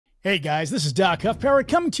Hey guys, this is Doc Huffpower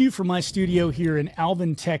coming to you from my studio here in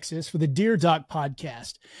Alvin, Texas for the Dear Doc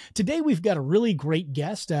podcast. Today we've got a really great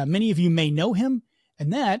guest. Many of you may know him,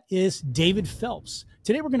 and that is David Phelps.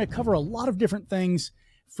 Today we're going to cover a lot of different things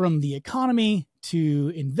from the economy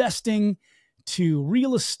to investing to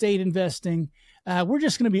real estate investing. We're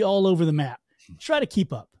just going to be all over the map. Try to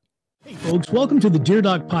keep up. Hey folks, welcome to the Dear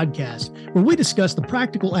Doc podcast, where we discuss the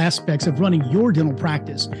practical aspects of running your dental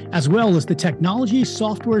practice, as well as the technology,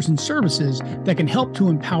 softwares, and services that can help to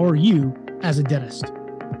empower you as a dentist.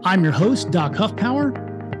 I'm your host, Doc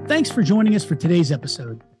Huffpower. Thanks for joining us for today's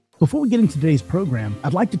episode. Before we get into today's program,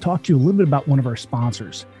 I'd like to talk to you a little bit about one of our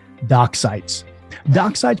sponsors, DocSites.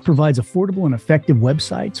 DocSites provides affordable and effective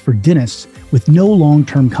websites for dentists with no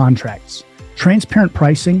long-term contracts, transparent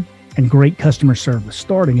pricing, and great customer service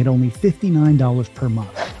starting at only $59 per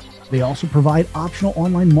month. They also provide optional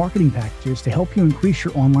online marketing packages to help you increase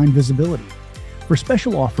your online visibility. For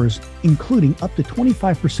special offers, including up to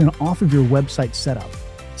 25% off of your website setup,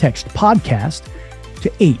 text podcast to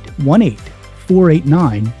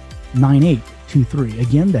 818-489-9823.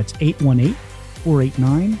 Again, that's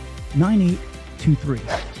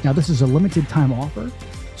 818-489-9823. Now, this is a limited time offer,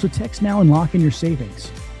 so text now and lock in your savings.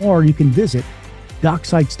 Or you can visit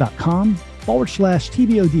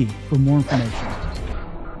docsites.com/TBOD for more information.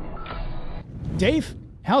 Dave,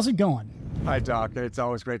 how's it going? Hi, Doc. It's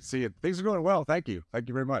always great to see you. Things are going well. Thank you. Thank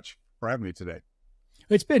you very much for having me today.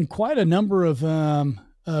 It's been quite a number of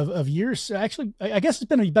years. Actually, I guess it's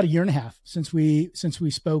been about a year and a half since we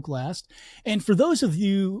spoke last. And for those of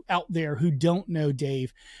you out there who don't know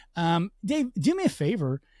Dave, Dave, do me a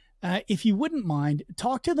favor. If you wouldn't mind,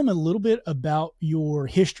 talk to them a little bit about your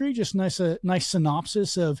history, just a nice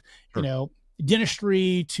synopsis of, Sure.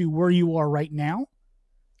 Dentistry to where you are right now.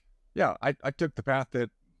 Yeah, I took the path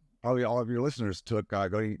that probably all of your listeners took,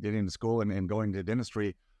 getting into school and going to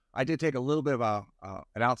dentistry. I did take a little bit of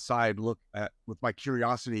an outside look with my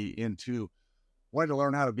curiosity into wanting to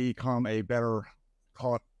learn how to become a better,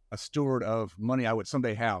 call it a steward of money I would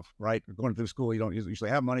someday have, right? Going through school, you don't usually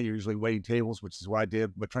have money. You're usually waiting tables, which is what I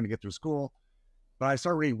did, but trying to get through school. But I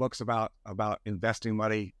started reading books about investing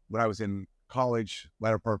money when I was in college,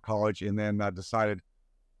 latter part of college, and then decided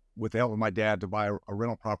with the help of my dad to buy a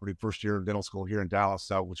rental property first year of dental school here in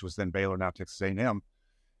Dallas, which was then Baylor, now Texas A&M.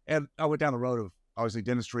 And I went down the road of obviously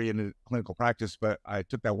dentistry and clinical practice, but I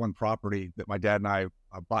took that one property that my dad and I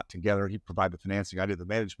bought together. He provided the financing, I did the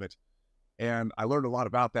management. And I learned a lot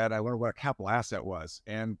about that. I learned what a capital asset was.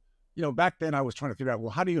 And, back then I was trying to figure out, well,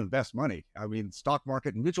 how do you invest money? I mean, stock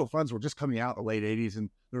market and mutual funds were just coming out in the late 80s, and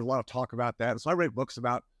there was a lot of talk about that. And so I read books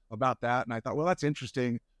about that. And I thought, well, that's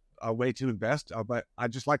interesting way to invest. But I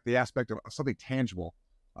just like the aspect of something tangible.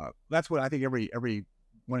 That's what I think everyone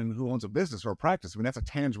who owns a business or a practice, I mean, that's a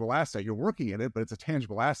tangible asset. You're working in it, but it's a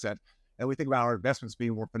tangible asset. And we think about our investments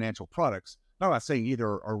being more financial products. Not about saying either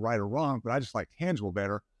are right or wrong, but I just like tangible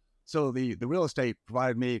better. So the real estate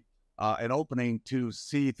provided me an opening to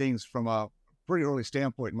see things from a pretty early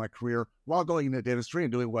standpoint in my career while going into dentistry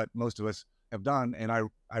and doing what most of us have done. And I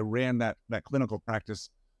ran that clinical practice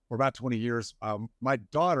for about 20 years. My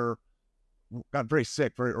daughter got very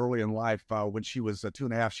sick very early in life. When she was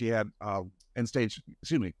 2.5, she had end-stage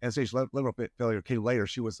liver failure came later.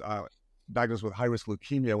 She was diagnosed with high-risk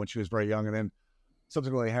leukemia when she was very young, and then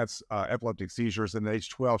subsequently had epileptic seizures. And at age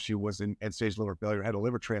 12, she was in end-stage liver failure, had a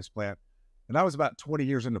liver transplant. And I was about 20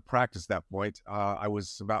 years into practice at that point. I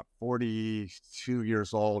was about 42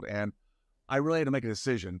 years old, and I really had to make a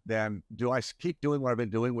decision. Then, do I keep doing what I've been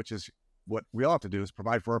doing, which is what we all have to do, is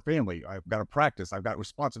provide for our family. I've got a practice. I've got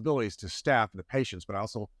responsibilities to staff and the patients, but I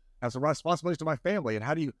also have some responsibilities to my family. And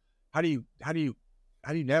how do you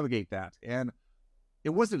navigate that? And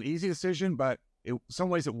it wasn't an easy decision, but in some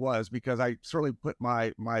ways it was, because I certainly put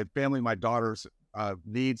my family, my daughter's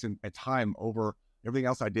needs and time over everything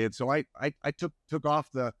else I did. So I took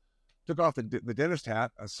off the dentist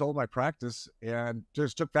hat, sold my practice, and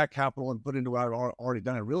just took that capital and put into what I'd already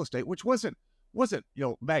done in real estate, which wasn't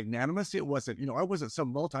magnanimous. It wasn't, I wasn't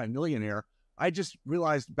some multimillionaire. I just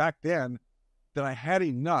realized back then that I had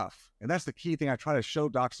enough. And that's the key thing I try to show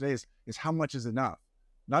docs today is how much is enough.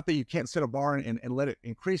 Not that you can't set a bar and let it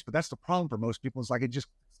increase, but that's the problem for most people. It's like you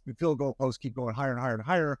feel goalposts keep going higher and higher and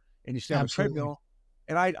higher, and you stay on the treadmill.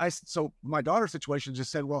 And so my daughter's situation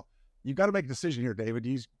just said, well, you got to make a decision here, David. Do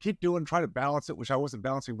you keep try to balance it, which I wasn't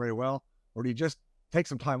balancing very well, or do you just take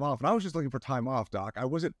some time off? And I was just looking for time off, Doc. I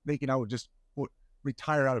wasn't thinking I would just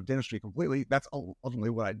retire out of dentistry completely. That's ultimately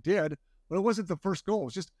what I did, but it wasn't the first goal. It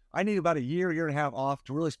was just, I need about a year and a half off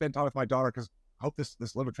to really spend time with my daughter, because I hope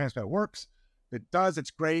this liver transplant works. If it does,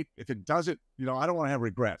 it's great. If it doesn't, I don't want to have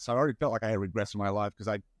regrets. I already felt like I had regrets in my life because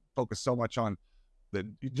I focus so much on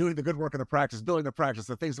doing the good work in the practice, building the practice,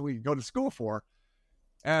 the things that we go to school for.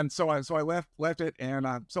 And so I left it. And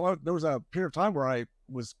there was a period of time where I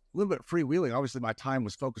was a little bit freewheeling. Obviously, my time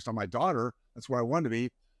was focused on my daughter. That's where I wanted to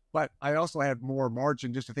be. But I also had more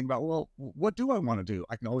margin just to think about, well, what do I want to do?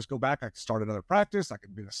 I can always go back. I can start another practice. I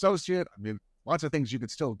can be an associate. I mean, lots of things you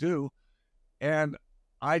could still do. And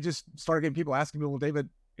I just started getting people asking me, well, David,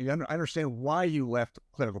 I understand why you left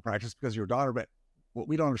clinical practice because of your daughter, but what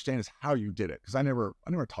we don't understand is how you did it. Because I never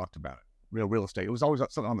talked about it, real estate. It was always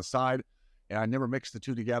something on the side, and I never mixed the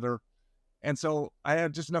two together. And so I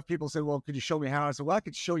had just enough people say, well, could you show me how? I said, well, I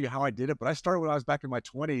could show you how I did it, but I started when I was back in my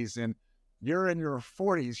 20s, and you're in your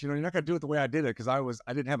 40s, you're not going to do it the way I did it because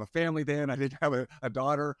I didn't have a family then. I didn't have a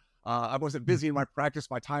daughter. I wasn't busy in my practice.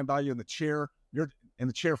 My time value in the chair,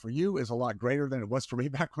 for you is a lot greater than it was for me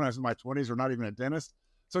back when I was in my 20s or not even a dentist.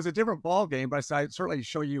 So it's a different ball game, but I certainly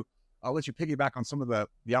show you, I'll let you piggyback on some of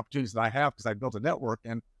the opportunities that I have because I built a network.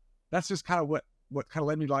 And that's just kind of what kind of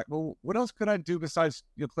led me like, well, what else could I do besides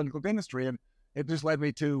clinical dentistry? And it just led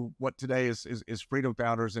me to what today is Freedom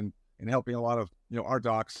Founders and helping a lot of, our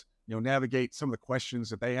docs, navigate some of the questions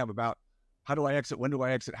that they have about how do I exit? When do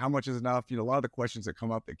I exit? How much is enough? A lot of the questions that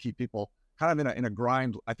come up that keep people kind of in a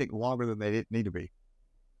grind, I think, longer than they need to be.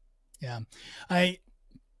 Yeah.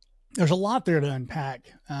 There's a lot there to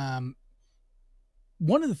unpack.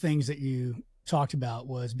 One of the things that you talked about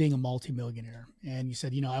was being a multimillionaire, and you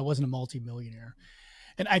said, I wasn't a multimillionaire.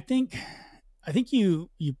 And I think you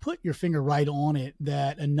put your finger right on it,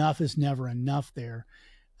 that enough is never enough there.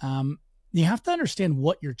 You have to understand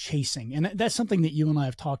what you're chasing. And that's something that you and I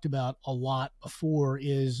have talked about a lot before,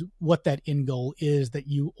 is what that end goal is that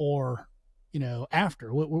you are,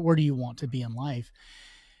 after. Where do you want to be in life?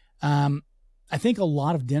 I think a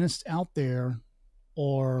lot of dentists out there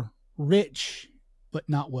are rich, but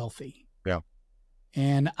not wealthy. Yeah.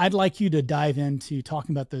 And I'd like you to dive into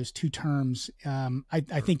talking about those two terms.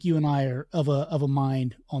 I think you and I are of a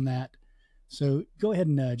mind on that. So go ahead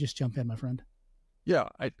and just jump in, my friend. Yeah,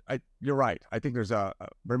 you're right. I think there's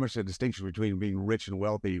very much a distinction between being rich and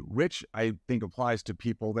wealthy. Rich, I think, applies to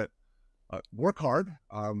people that work hard,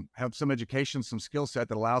 have some education, some skill set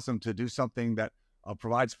that allows them to do something that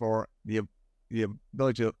provides for the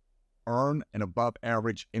ability to earn an above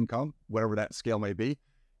average income, whatever that scale may be.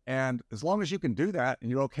 And as long as you can do that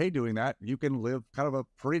and you're okay doing that, you can live kind of a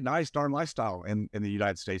pretty nice darn lifestyle in the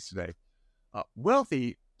United States today.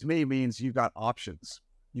 Wealthy, to me, means you've got options.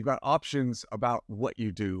 You've got options about what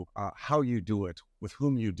you do, how you do it, with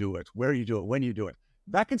whom you do it, where you do it, when you do it.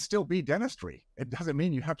 That can still be dentistry. It doesn't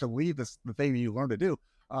mean you have to leave the thing that you learn to do.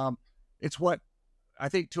 It's what I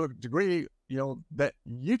think, to a degree, that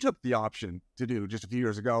you took the option to do just a few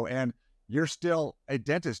years ago, and you're still a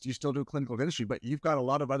dentist. You still do clinical dentistry, but you've got a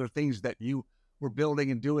lot of other things that you were building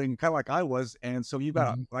and doing, kind of like I was. And so you've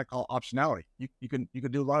got what I call optionality. You can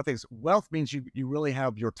do a lot of things. Wealth means you really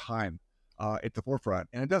have your time at the forefront.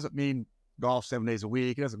 And it doesn't mean golf 7 days a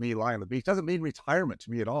week. It doesn't mean lying on the beach. It doesn't mean retirement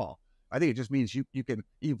to me at all. I think it just means you can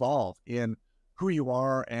evolve in who you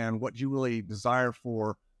are and what you really desire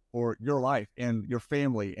for your life and your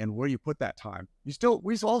family and where you put that time.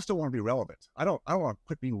 We all still want to be relevant. I don't want to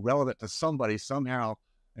quit being relevant to somebody somehow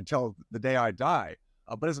until the day I die.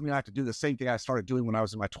 But it doesn't mean I have to do the same thing I started doing when I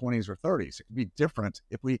was in my 20s or 30s. It can be different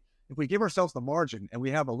if we give ourselves the margin and we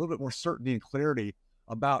have a little bit more certainty and clarity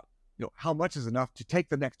about how much is enough to take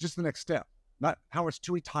the next step, not how much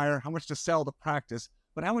to retire, how much to sell the practice,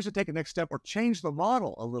 but how much to take a next step or change the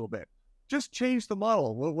model a little bit. Just change the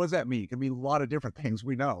model. What does that mean? It can mean a lot of different things,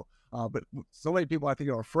 we know. But so many people, I think,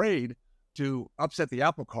 are afraid to upset the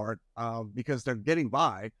apple cart because they're getting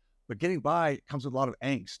by. But getting by comes with a lot of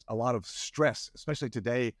angst, a lot of stress, especially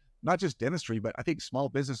today, not just dentistry, but I think small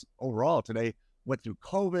business overall today went through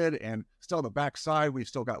COVID and still on the backside. We've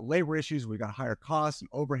still got labor issues. We've got higher costs and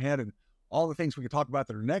overhead and all the things we can talk about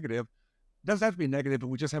that are negative. It doesn't have to be negative, but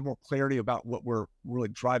we just have more clarity about what we're really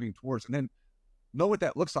driving towards. And then know what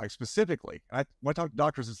that looks like specifically. When I talk to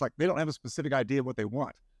doctors, it's like they don't have a specific idea of what they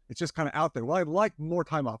want. It's just kind of out there. Well, I'd like more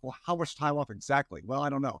time off. Well, how much time off exactly? Well, I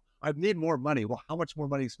don't know. I need more money. Well, how much more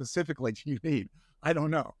money specifically do you need? I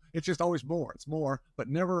don't know. It's just always more. It's more, but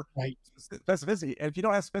never specificity. And if you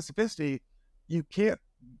don't have specificity, you can't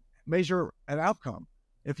measure an outcome.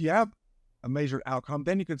 If you have a measured outcome,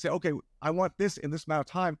 then you can say, okay, I want this in this amount of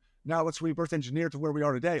time. Now let's reverse engineer to where we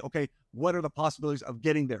are today. Okay, what are the possibilities of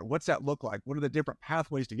getting there? What's that look like? What are the different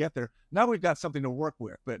pathways to get there? Now we've got something to work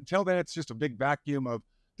with. But until then, it's just a big vacuum of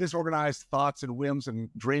disorganized thoughts and whims and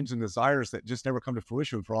dreams and desires that just never come to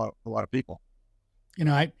fruition for a lot of people.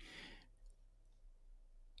 I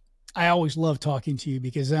always love talking to you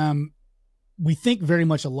because we think very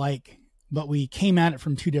much alike, but we came at it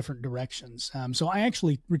from two different directions. So I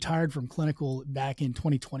actually retired from clinical back in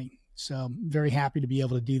 2020. So I'm very happy to be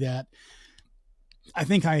able to do that. I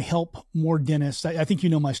think I help more dentists. I think you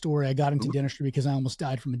know my story. I got into dentistry because I almost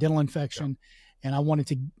died from a dental infection, and I wanted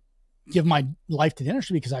to give my life to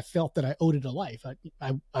dentistry because I felt that I owed it a life.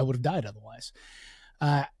 I would have died otherwise.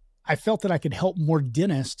 I felt that I could help more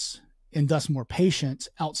dentists and thus more patients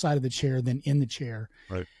outside of the chair than in the chair.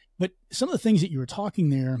 Right. But some of the things that you were talking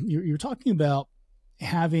there, you were talking about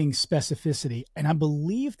having specificity. And I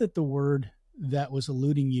believe that the word that was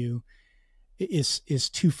eluding you is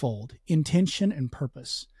twofold: intention and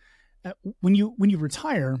purpose. When you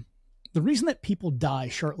retire, the reason that people die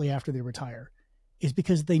shortly after they retire is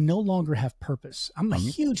because they no longer have purpose. I'm a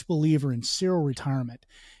huge believer in serial retirement.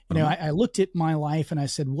 You know, I looked at my life and I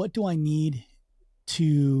said, what do I need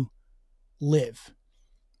to live?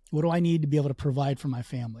 What do I need to be able to provide for my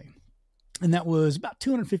family? And that was about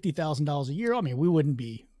 $250,000 a year. I mean, we wouldn't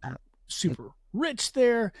be super rich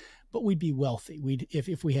there, but we'd be wealthy.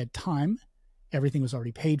 If we had time, everything was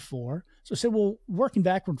already paid for. So I said, well, working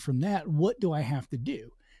backward from that, what do I have to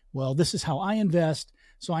do? Well, this is how I invest.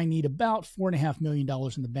 So I need about $4.5 million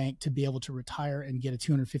in the bank to be able to retire and get a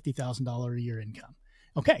 $250,000 a year income.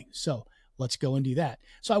 Okay, so let's go and do that.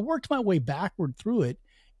 So I worked my way backward through it.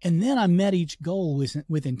 And then I met each goal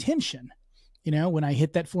with intention. You know, when I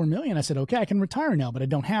hit that 4 million, I said, okay, I can retire now, but I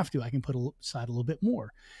don't have to. I can put aside a little bit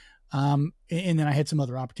more. And then I had some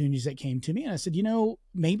other opportunities that came to me, and I said, you know,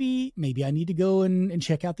 maybe I need to go and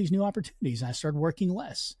check out these new opportunities. And I started working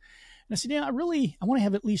less. And I said, yeah, I want to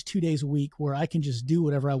have at least 2 days a week where I can just do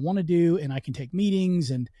whatever I want to do, and I can take meetings.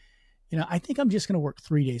 And, you know, I think I'm just going to work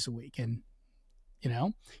 3 days a week. And, you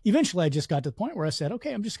know, eventually I just got to the point where I said,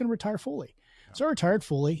 okay, I'm just going to retire fully. So I retired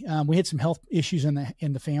fully. We had some health issues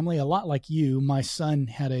in the family, a lot like you. My son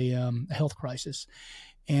had a health crisis,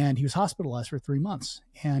 and he was hospitalized for 3 months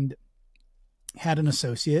and had an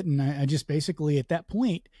associate. And I just basically, at that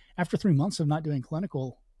point, after 3 months of not doing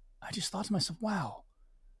clinical, I just thought to myself, wow,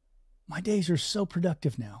 my days are so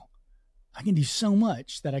productive now. I can do so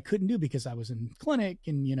much that I couldn't do because I was in clinic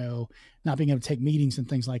and, you know, not being able to take meetings and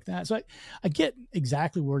things like that. So I get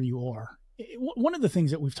exactly where you are. One of the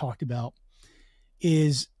things that we've talked about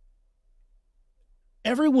is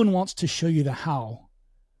everyone wants to show you the how,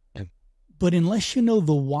 but unless you know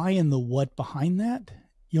the why and the what behind that,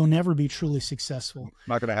 you'll never be truly successful.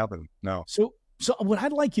 Not going to happen. No. So what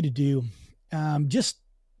I'd like you to do, just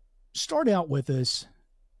start out with us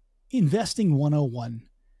investing 101,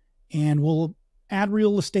 and we'll add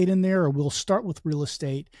real estate in there, or we'll start with real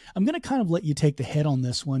estate. I'm going to kind of let you take the head on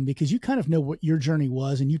this one because you kind of know what your journey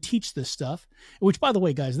was and you teach this stuff, which, by the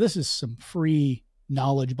way, guys, this is some free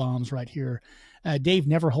knowledge bombs right here. Dave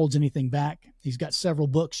never holds anything back. He's got several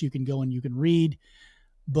books you can go and you can read,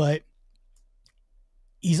 but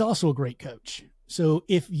he's also a great coach. So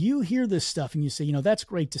if you hear this stuff and you say, you know, that's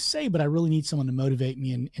great to say, but I really need someone to motivate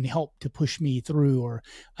me and help to push me through, or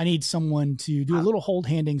I need someone to do a little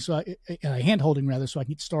hand holding rather, so I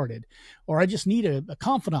can get started, or I just need a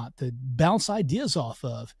confidant to bounce ideas off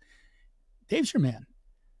of, Dave's your man.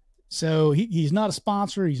 So he's not a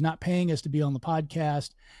sponsor. He's not paying us to be on the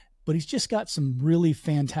podcast, but he's just got some really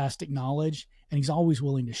fantastic knowledge, and he's always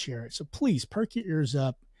willing to share it. So please perk your ears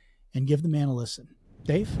up and give the man a listen.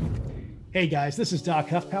 Dave? Hey guys, this is Doc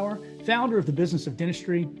Huffpower, founder of the Business of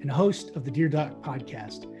Dentistry and host of the Dear Doc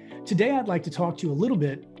podcast. Today, I'd like to talk to you a little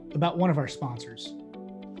bit about one of our sponsors.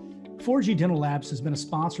 4G Dental Labs has been a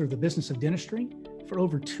sponsor of the Business of Dentistry for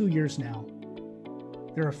over 2 years now.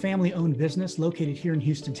 They're a family-owned business located here in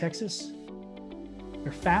Houston, Texas.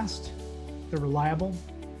 They're fast, they're reliable,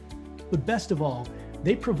 but best of all,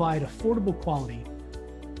 they provide affordable quality.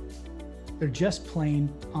 They're just plain,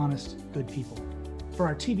 honest, good people. For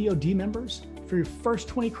our TBOD members, for your first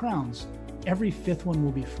 20 crowns, every fifth one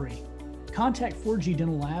will be free. Contact 4G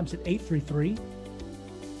Dental Labs at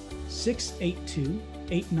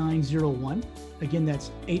 833-682-8901. Again, that's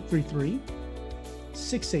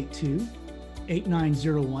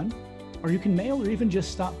 833-682-8901. Or you can mail or even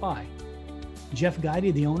just stop by. Jeff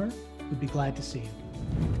Guidey, the owner, would be glad to see you.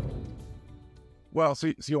 Well,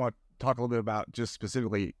 so you want to talk a little bit about just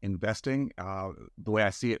specifically investing, the way I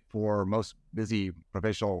see it for most busy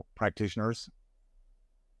professional practitioners,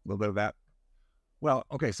 a little bit of that. Well,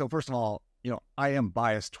 okay. So first of all, you know, I am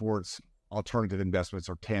biased towards alternative investments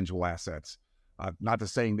or tangible assets. Not to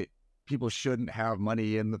saying that people shouldn't have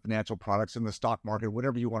money in the financial products, in the stock market,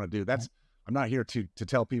 whatever you want to do. I'm not here to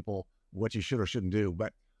tell people what you should or shouldn't do,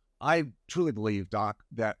 but I truly believe, Doc,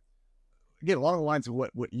 that again, along the lines of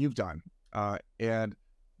what you've done, and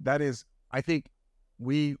that is, I think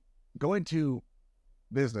we go into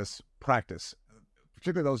business practice,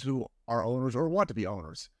 particularly those who are owners or want to be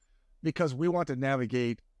owners, because we want to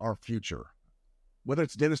navigate our future. Whether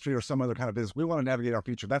it's dentistry or some other kind of business, we want to navigate our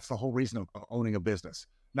future. That's the whole reason of owning a business.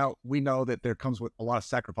 Now, we know that there comes with a lot of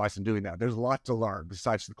sacrifice in doing that. There's a lot to learn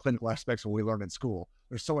besides the clinical aspects of what we learn in school.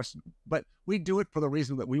 There's so much, but we do it for the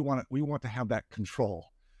reason that we want to have that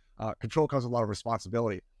control. Control comes with a lot of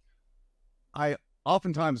responsibility. I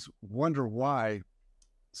oftentimes wonder why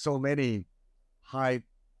so many high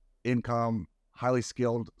income, highly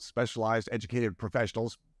skilled, specialized, educated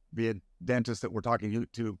professionals, be it dentists that we're talking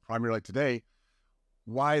to primarily today,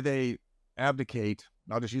 why they abdicate,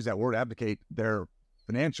 I'll just use that word, abdicate their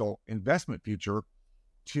financial investment future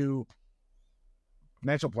to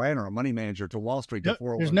financial planner, a money manager, to Wall Street, to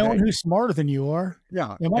 401k. There's no one who's smarter than you are.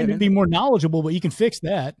 Yeah. They might be more knowledgeable, but you can fix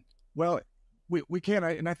that. Well, we can,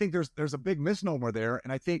 and I think there's a big misnomer there,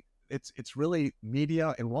 and I think it's really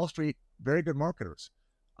media and Wall Street, very good marketers.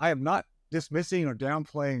 I am not dismissing or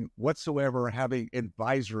downplaying whatsoever having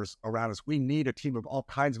advisors around us. We need a team of all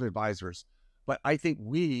kinds of advisors, but I think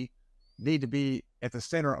we need to be at the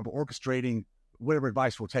center of orchestrating whatever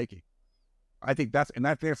advice we're taking. I think that's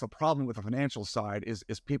the problem with the financial side is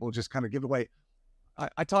people just kind of give away.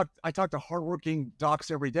 I talk to hardworking docs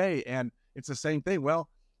every day, and it's the same thing. Well,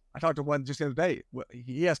 I talked to one just the other day.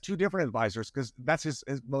 He has two different advisors because that's his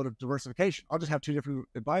mode of diversification. I'll just have two different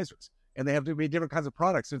advisors, and they have to be different kinds of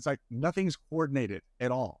products. It's like nothing's coordinated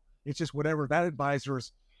at all. It's just whatever that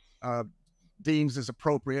advisor's deems is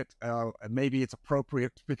appropriate. And maybe it's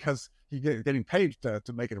appropriate because he's getting paid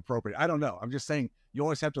to make it appropriate. I don't know. I'm just saying you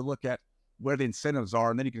always have to look at where the incentives are,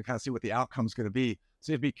 and then you can kind of see what the outcome's going to be.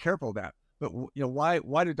 So you have to be careful of that. But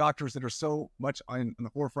why do doctors that are so much on the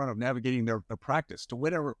forefront of navigating their practice to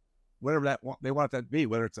whatever they want that to be,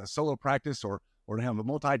 whether it's a solo practice or to have a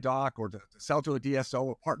multi-doc or to sell to a DSO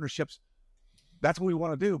or partnerships, that's what we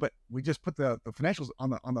want to do. But we just put the financials on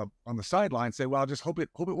the sideline and say, well, just hope it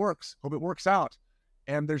works out.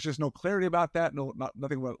 And there's just no clarity about that,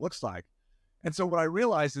 nothing what it looks like. And so what I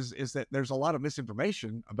realize is that there's a lot of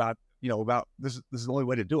misinformation about this is the only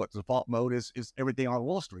way to do it. The default mode is everything on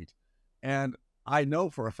Wall Street. And I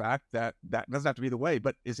know for a fact that doesn't have to be the way,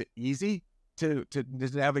 but is it easy to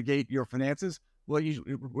navigate your finances? Well, it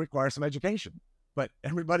requires some education, but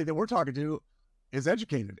everybody that we're talking to is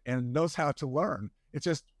educated and knows how to learn. It's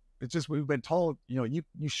just we've been told, you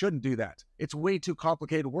shouldn't do that. It's way too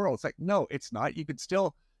complicated world. It's like, no, it's not. You could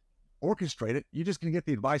still orchestrate it. You just can get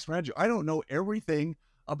the advice around you. I don't know everything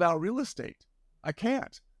about real estate. I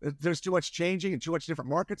can't. There's too much changing and too much different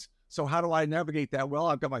markets. So how do I navigate that? Well,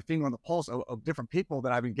 I've got my finger on the pulse of different people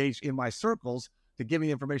that I've engaged in my circles to give me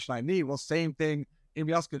the information I need. Well, same thing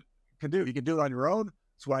anybody else can do. You can do it on your own.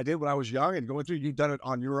 It's what I did when I was young and going through. You've done it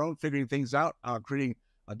on your own, figuring things out, creating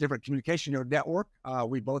a different communication in your network.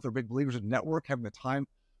 We both are big believers in network, having the time.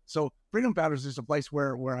 So Freedom Founders is a place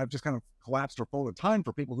where I've just kind of collapsed or folded time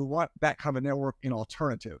for people who want that kind of network in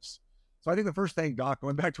alternatives. So I think the first thing, Doc,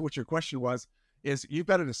 going back to what your question was, is you've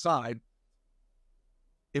got to decide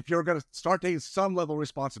if you're going to start taking some level of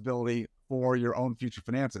responsibility for your own future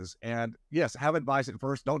finances. And yes, have advice at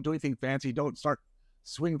first. Don't do anything fancy. Don't start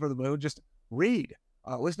swinging for the moon. Just read,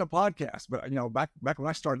 listen to podcasts. But back when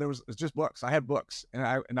I started, it was just books. I had books, and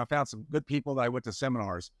I found some good people that I went to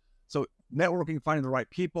seminars. So networking, finding the right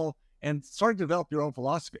people, and starting to develop your own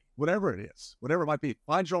philosophy, whatever it is, whatever it might be.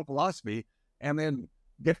 Find your own philosophy, and then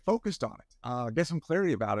get focused on it. Get some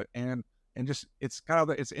clarity about it, and just it's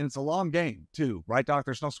a long game too, right, Doc?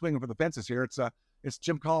 There's no swinging for the fences here. It's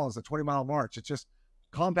Jim Collins, the 20-mile march. It's just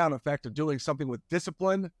compound effect of doing something with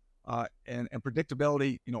discipline and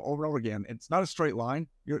predictability, over and over again. It's not a straight line.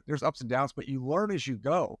 There's ups and downs, but you learn as you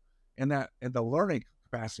go, and the learning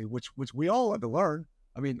capacity, which we all have to learn.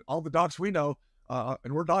 I mean, all the docs we know,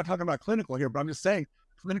 and we're not talking about clinical here, but I'm just saying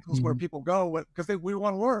clinical is where people go because we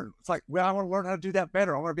want to learn. It's like, well, I want to learn how to do that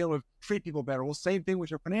better. I want to be able to treat people better. Well, same thing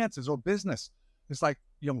with your finances or business. It's like,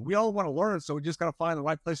 we all want to learn. So we just got to find the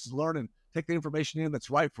right places to learn and take the information in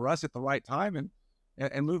that's right for us at the right time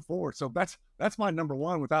and move forward. So that's my number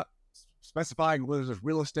one, without specifying whether it's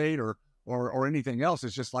real estate or anything else.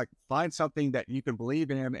 It's just like, find something that you can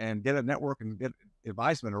believe in and get a network and get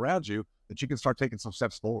advisement around you that you can start taking some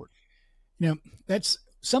steps forward. That's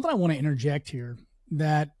something I want to interject here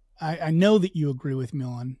that I know that you agree with me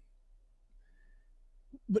on,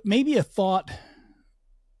 but maybe a thought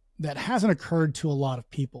that hasn't occurred to a lot of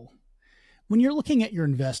people. When you're looking at your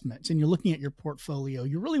investments and you're looking at your portfolio,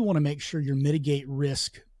 you really want to make sure you mitigate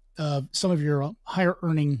risk of some of your higher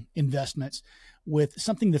earning investments with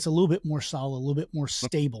something that's a little bit more solid, a little bit more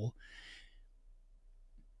stable.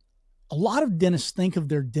 a lot of dentists think of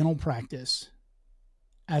their dental practice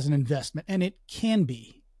as an investment, and it can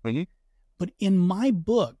be. Mm-hmm. But in my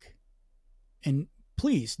book, and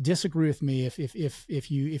please disagree with me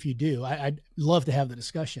if you do, I'd love to have the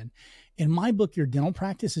discussion. In my book, your dental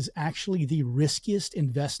practice is actually the riskiest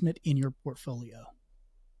investment in your portfolio.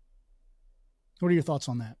 What are your thoughts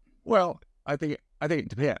on that? Well, I think it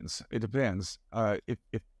depends. It depends.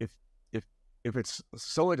 If it's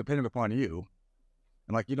solely dependent upon you,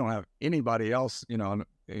 and like you don't have anybody else,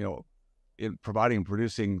 in providing and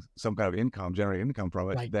producing some kind of income, generating income from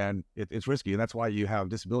it, Right. then it's risky, and that's why you have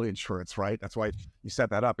disability insurance, right? That's why you set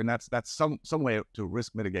that up, and that's some way to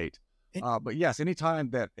risk mitigate. But yes, anytime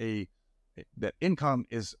that that income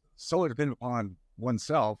is solely dependent upon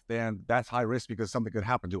oneself, then that's high risk because something could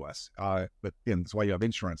happen to us. But again, that's why you have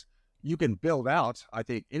insurance. You can build out, I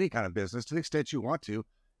think, any kind of business to the extent you want to,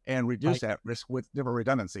 and reduce that risk with different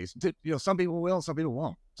redundancies. Some people will, some people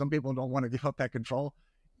won't. Some people don't want to give up that control.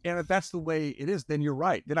 And if that's the way it is, then you're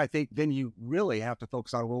right. Then I think you really have to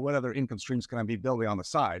focus on, well, what other income streams can I be building on the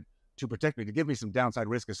side to protect me, to give me some downside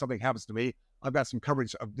risk if something happens to me. I've got some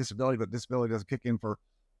coverage of disability, but disability doesn't kick in for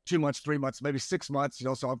 2 months, 3 months, maybe 6 months,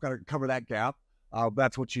 so I've got to cover that gap.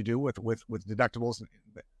 That's what you do with deductibles.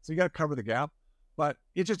 So you got to cover the gap, but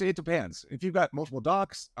it depends. If you've got multiple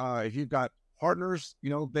docs, if you've got partners,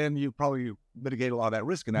 then you probably mitigate a lot of that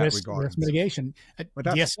risk in that regard. Risk mitigation. But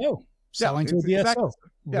DSO, selling to a DSO. Exactly.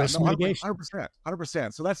 Risk mitigation.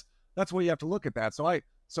 100%. So that's where you have to look at that. So I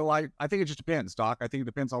think it just depends, Doc. I think it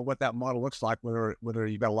depends on what that model looks like, whether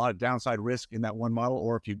you've got a lot of downside risk in that one model,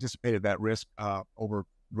 or if you've dissipated that risk over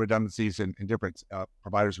redundancies and different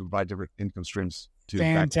providers who provide different income streams.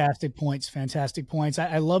 Fantastic points.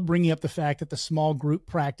 I love bringing up the fact that the small group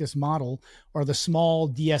practice model, or the small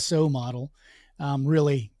DSO model,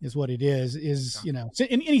 really is what it is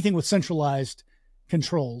anything with centralized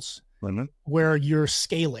controls where you're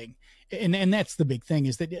scaling. And that's the big thing,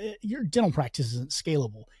 is that your dental practice isn't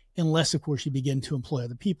scalable unless, of course, you begin to employ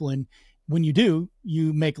other people. And when you do,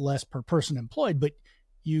 you make less per person employed, but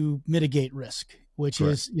you mitigate risk, which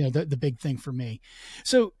Correct. Is, the big thing for me.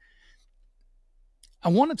 So I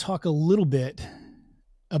want to talk a little bit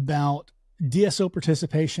about DSO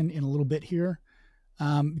participation in a little bit here,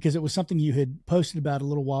 because it was something you had posted about a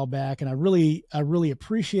little while back. And I really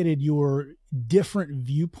appreciated your different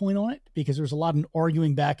viewpoint on it, because there's a lot of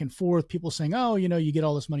arguing back and forth, people saying, oh, you get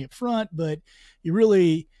all this money up front, but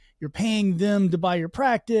you're paying them to buy your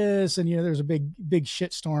practice. And, there's a big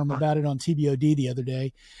shitstorm about it on TBOD the other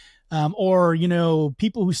day. Or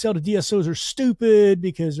people who sell to DSOs are stupid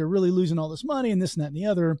because they're really losing all this money and this and that and the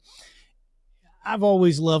other. I've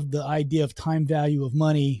always loved the idea of time value of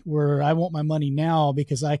money, where I want my money now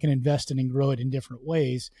because I can invest in and grow it in different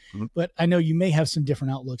ways. Mm-hmm. But I know you may have some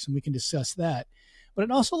different outlooks, and we can discuss that. But I'd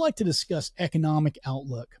also like to discuss economic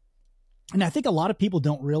outlook. And I think a lot of people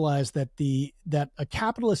don't realize that that a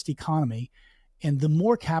capitalist economy, and the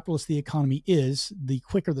more capitalist the economy is, the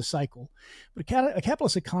quicker the cycle. But a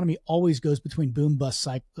capitalist economy always goes between boom-bust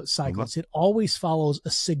cycles. It always follows a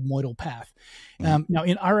sigmoidal path. Now,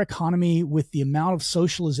 in our economy, with the amount of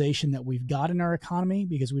socialization that we've got in our economy,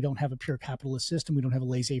 because we don't have a pure capitalist system, we don't have a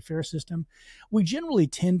laissez-faire system, we generally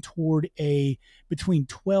tend toward a between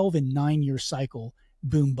 12 and 9-year cycle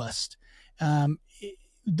boom-bust.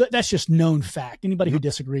 That's just known fact. Anybody who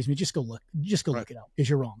disagrees with me, just go look it up, because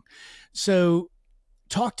you're wrong. So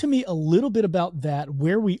talk to me a little bit about that,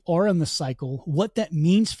 where we are in the cycle, what that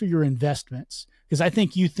means for your investments, because I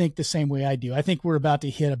think you think the same way I do. I think we're about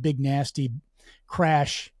to hit a big, nasty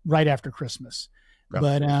crash right after Christmas,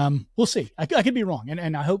 but we'll see. I could be wrong,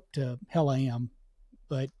 and I hope to hell I am,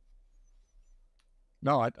 but.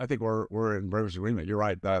 No, I think we're in very much agreement. You're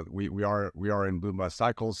right. We are in boom bust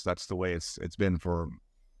cycles. That's the way it's been for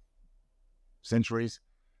centuries,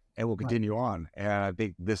 and will continue on. And I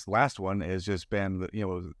think this last one has just been,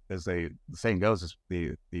 as the saying goes, is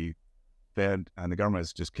the Fed and the government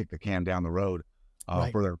has just kicked the can down the road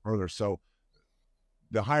further and further. So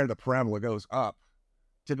the higher the parabola goes up,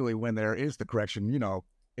 typically when there is the correction,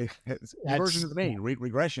 it's inversion of the mean,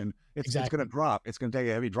 regression. It's going to drop. It's going to take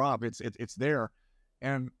a heavy drop. It's there.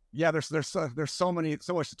 And yeah, there's so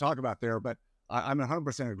much to talk about there, but I'm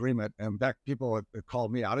 100% agreement. And back, people have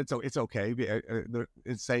called me out. It's okay.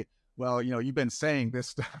 It's say, well, you've been saying this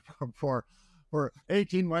stuff for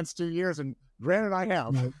 18 months, 2 years, and granted I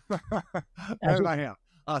have. Granted I have.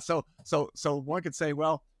 So one could say,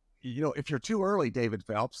 well, if you're too early, David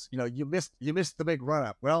Phelps, you missed the big run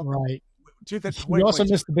up. Well, right. You also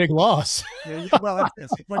missed the big loss. Well,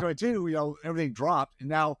 it's 2022. Everything dropped, and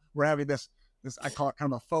now we're having this I call it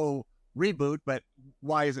kind of a reboot, but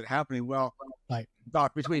why is it happening? Well, Right.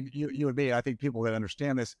 Doc, between you and me, I think people that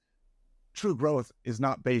understand this, true growth is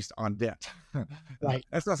not based on debt. Right.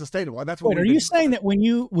 That's not sustainable. And that's what Wait, are we've you been. saying that when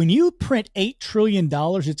you print $8 trillion,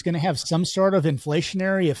 it's going to have some sort of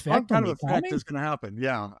inflationary Some effect on kind the of effect economy? is going to happen.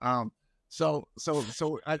 Yeah. So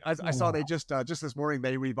I saw Oh, they just this morning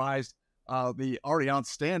they revised the already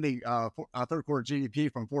outstanding third quarter GDP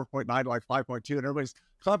from 4.9 to like 5.2, and everybody's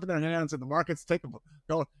clapping their hands, and the markets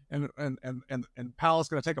go, and Powell's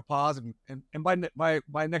going to take a pause, and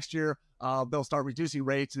by next year they'll start reducing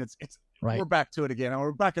rates, and it's right. we're back to it again.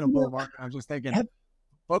 We're back in a bull market. I'm just thinking,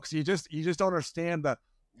 folks, you just don't understand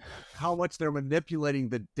how much they're manipulating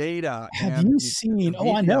the data Have and you the seen?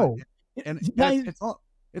 Oh, I media, know. and Guys,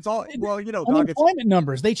 it's all well, Doug, it's unemployment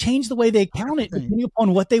numbers, they change the way they count it everything. depending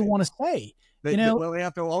upon what they want to say. Well, they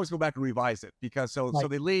have to always go back and revise it because so Like,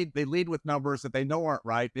 they lead with numbers that they know aren't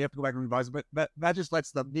right. They have to go back and revise it, but that just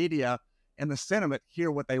lets the media and the sentiment hear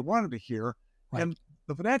what they wanted to hear, right. and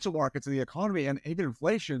the financial markets and the economy and even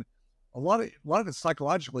inflation, a lot of it's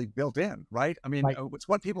psychologically built in, right? I mean, Right. it's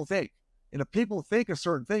what people think, and if people think a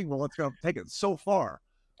certain thing, well, it's going to take it so far.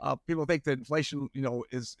 People think that inflation,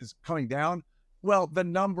 is coming down. Well, the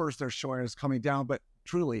numbers they're showing is coming down, but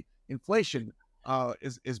truly, inflation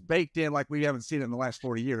is baked in like we haven't seen it in the last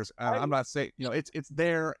 40 years. I'm not saying, it's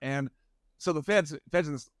there, and so the Fed's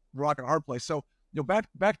in this rock and hard place. So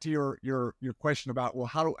back to your question about, well,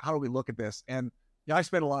 how do we look at this? And I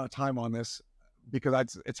spend a lot of time on this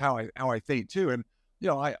because it's how I think too. And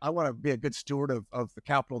I want to be a good steward of the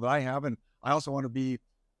capital that I have, and I also want to be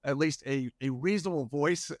at least a reasonable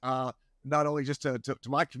voice, not only just to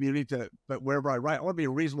my community, but wherever I write. I want to be a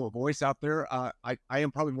reasonable voice out there. I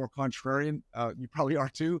am probably more contrarian. You probably are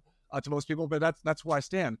too, to most people, but that's where I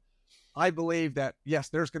stand. I believe that, yes,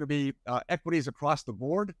 there's going to be equities across the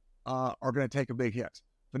board are going to take a big hit.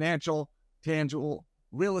 Financial, tangible,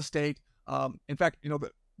 real estate. In fact,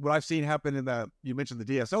 what I've seen happen you mentioned the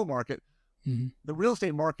DSO market. Mm-hmm. The real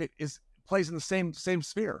estate market plays in the same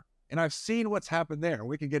sphere. And I've seen what's happened there.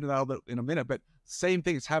 We can get into that in a minute, but same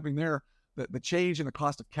thing is happening there. The change in the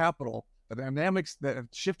cost of capital, the dynamics that have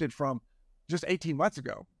shifted from just 18 months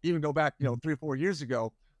ago, even go back, 3 or 4 years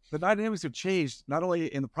ago, the dynamics have changed not only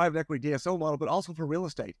in the private equity DSO model, but also for real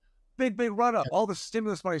estate. Big run up. All the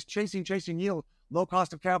stimulus money is chasing yield, low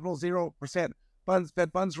cost of capital, 0%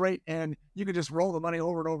 Fed funds rate, and you can just roll the money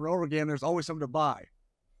over and over and over again. There's always something to buy.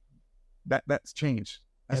 That's changed.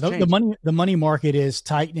 The money market is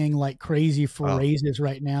tightening like crazy for raises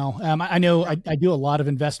right now. I know I do a lot of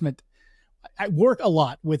investment. I work a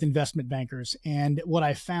lot with investment bankers, and what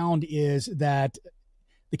I found is that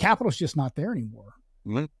the capital is just not there anymore.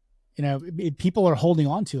 Mm-hmm. People are holding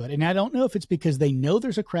on to it, and I don't know if it's because they know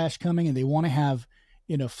there's a crash coming and they want to have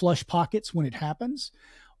flush pockets when it happens,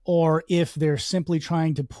 or if they're simply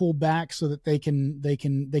trying to pull back so that they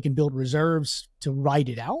can build reserves to ride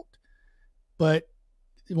it out. But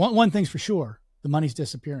one thing's for sure, the money's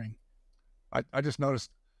disappearing. I just noticed.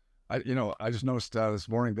 I just noticed this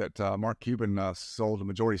morning that Mark Cuban sold a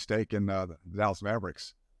majority stake in the Dallas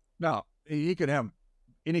Mavericks. Now, he could have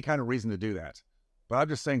any kind of reason to do that, but I'm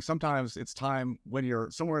just saying sometimes it's time when you're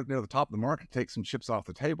somewhere near the top of the market to take some chips off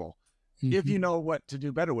the table, if you know what to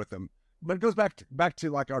do better with them. But it goes back to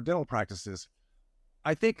like our dental practices.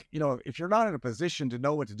 I think if you're not in a position to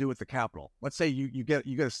know what to do with the capital, let's say you get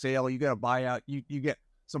a sale, you get a buyout, you get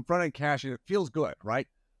some front end cash, and it feels good, right?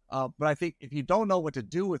 But I think if you don't know what to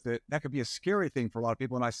do with it, that could be a scary thing for a lot of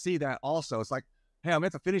people. And I see that also. It's like, hey, I'm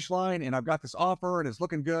at the finish line and I've got this offer and it's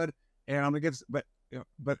looking good, and I'm gonna get,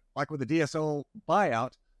 but like with the DSO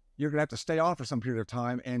buyout, you're gonna have to stay off for some period of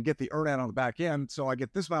time and get the earn out on the back end. So I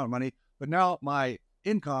get this amount of money, but now my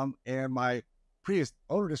income and my previous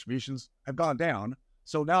owner distributions have gone down.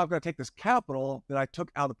 So now I've got to take this capital that I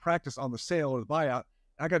took out of the practice on the sale or the buyout,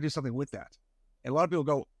 and I got to do something with that. And a lot of people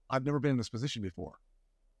go, I've never been in this position before.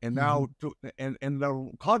 And now, and they're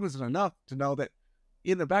cognizant enough to know that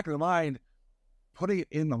in the back of their mind, putting it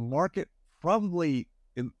in the market, probably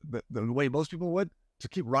in the way most people would, to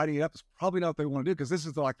keep riding it up, is probably not what they want to do, because this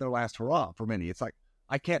is like their last hurrah for many. It's like,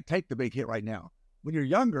 I can't take the big hit right now. When you're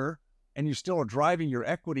younger and you still are driving your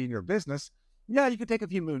equity in your business, yeah, you can take a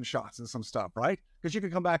few moonshots and some stuff, right? Because you can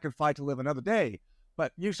come back and fight to live another day.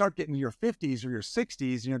 But you start getting to your 50s or your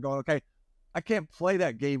 60s and you're going, okay, I can't play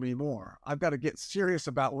that game anymore. I've got to get serious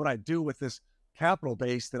about what I do with this capital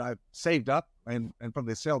base that I've saved up and from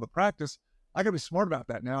the sale of the practice. I got to be smart about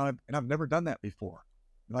that now. And I've never done that before.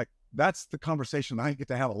 Like, that's the conversation I get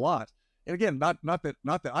to have a lot. And again, not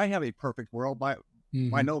that I have a perfect world by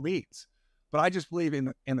no means, but I just believe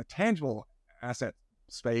in the tangible asset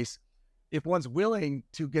space. if one's willing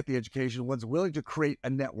to get the education, one's willing to create a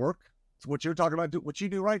network, it's what you're talking about, what you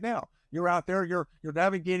do right now. You're out there, you're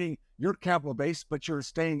navigating your capital base, but you're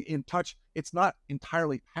staying in touch. It's not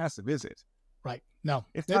entirely passive, is it? Right. No,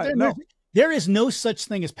 it's not. No. There is no such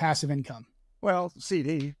thing as passive income. Well,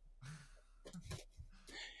 CD,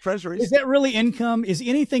 treasuries. Is that really income? Is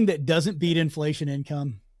anything that doesn't beat inflation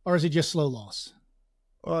income, or is it just slow loss?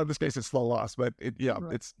 Well, in this case, it's slow loss, but yeah.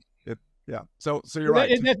 So you're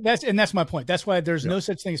right. right. That's my point. That's why there's no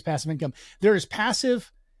such thing as passive income. There is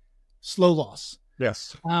passive slow loss.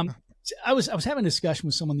 Yes. I was having a discussion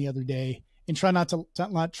with someone the other day, and try not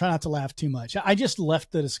to laugh too much. I just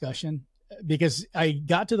left the discussion because I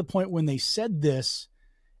got to the point when they said this.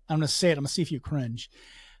 I'm going to say it. I'm going to see if you cringe.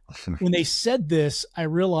 When they said this, I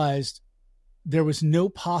realized there was no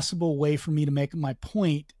possible way for me to make my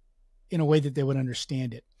point in a way that they would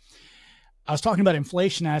understand it. I was talking about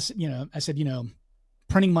inflation. I said,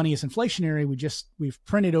 printing money is inflationary. We've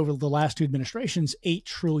printed over the last two administrations, $8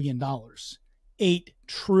 trillion, $8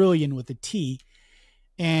 trillion with a T.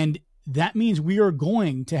 And that means we are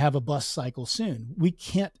going to have a bust cycle soon. We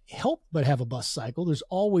can't help but have a bust cycle. There's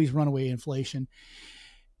always runaway inflation.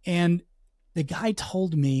 And the guy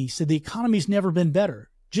told me, said, the economy's never been better.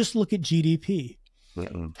 Just look at GDP.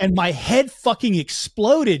 And my head fucking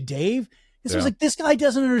exploded, Dave. This was like, this guy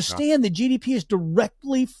doesn't understand that GDP is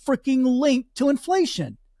directly freaking linked to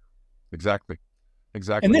inflation. Exactly.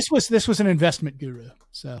 And this was an investment guru.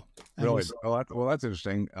 So really, well, that's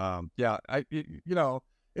interesting.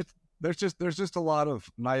 There's just a lot of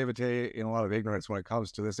naivete and a lot of ignorance when it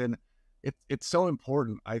comes to this. And it's so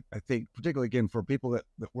important, I think, particularly again, for people that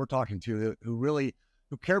we're talking to who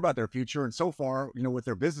care about their future. And so far, with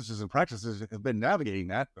their businesses and practices have been navigating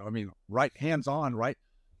that. I mean, right, hands-on, right?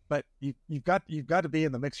 But you've got to be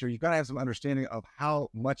in the mix here. You've got to have some understanding of how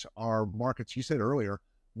much our markets, you said earlier,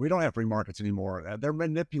 we don't have free markets anymore. They're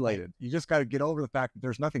manipulated. You just got to get over the fact that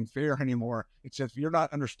there's nothing fair anymore. It's just, if you're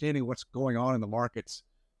not understanding what's going on in the markets,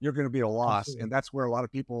 you're going to be at a loss. Absolutely. And that's where a lot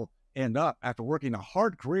of people end up after working a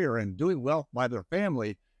hard career and doing well by their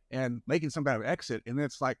family and making some kind of exit. And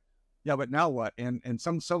it's like, yeah, but now what? And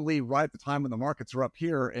some leave right at the time when the markets are up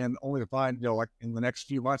here, and only to find, like in the next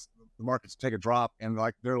few months, the markets take a drop, and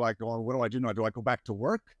they're like going, what do I do now? Do I go back to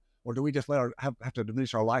work, or do we just have to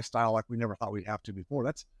diminish our lifestyle like we never thought we'd have to before?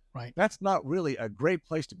 That's right. That's not really a great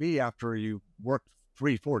place to be after you worked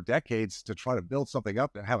 3-4 decades to try to build something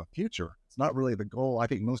up and have a future. It's not really the goal I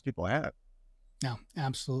think most people have. No,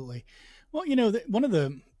 absolutely. Well, one of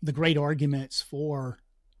the great arguments for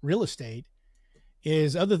real estate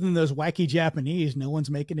is, other than those wacky Japanese, no one's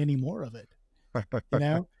making any more of it.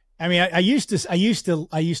 I mean, I used to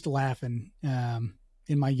laugh in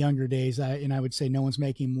my younger days, and I would say no one's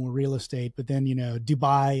making more real estate, but then,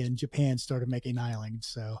 Dubai and Japan started making islands.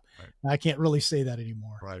 So I can't really say that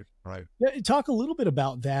anymore. Right. Talk a little bit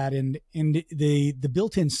about that and the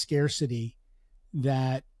built-in scarcity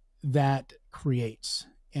that creates,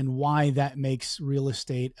 and why that makes real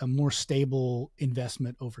estate a more stable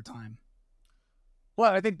investment over time.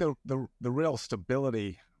 Well, I think the real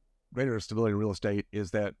stability, greater stability in real estate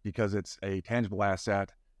is that because it's a tangible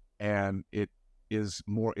asset and it is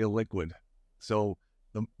more illiquid. So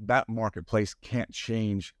that marketplace can't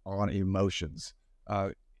change on emotions.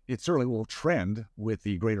 It certainly will trend with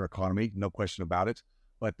the greater economy, no question about it,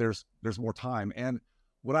 but there's more time. And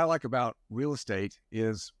what I like about real estate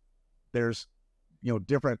is there's,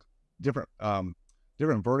 different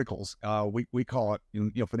verticals. We call it,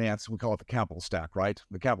 finance, we call it the capital stack, right?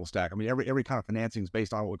 The capital stack. I mean, every kind of financing is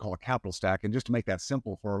based on what we call a capital stack. And just to make that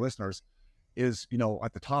simple for our listeners is,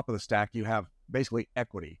 at the top of the stack, you have basically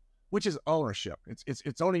equity, which is ownership.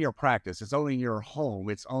 It's owning your practice. It's owning your home.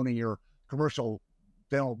 It's owning your commercial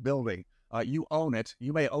dental building. You own it.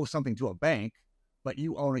 You may owe something to a bank, but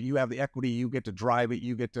you own it. You have the equity. You get to drive it.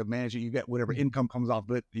 You get to manage it. You get whatever income comes off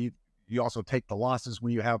of it. You also take the losses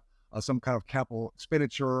when you have some kind of capital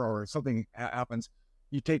expenditure or something happens.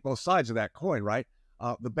 You take both sides of that coin, right?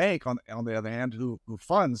 The bank, on the other hand, who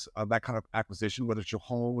funds that kind of acquisition, whether it's your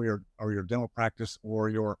home or your dental practice or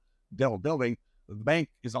your dental building, the bank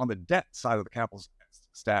is on the debt side of the capital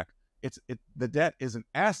stack. The debt is an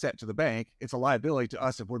asset to the bank. It's a liability to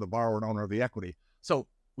us if we're the borrower and owner of the equity. So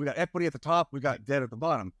we got equity at the top, we got debt at the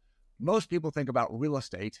bottom. Most people think about real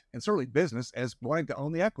estate, and certainly business, as wanting to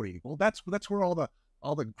own the equity. Well, that's where all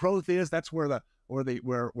the growth is. That's where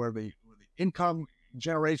the income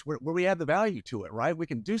generates, where we add the value to it, right? We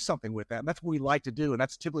can do something with that. And that's what we like to do. And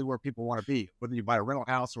that's typically where people want to be, whether you buy a rental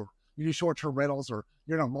house or you do short-term rentals, or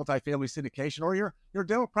you're in a multifamily syndication, or you're a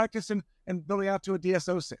dental practice and building out to a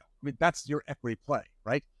DSO sale. I mean, that's your equity play,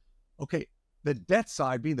 right? Okay. the debt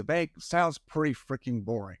side, being the bank, sounds pretty freaking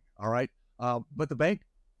boring. All right. But the bank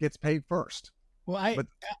gets paid first. Well, But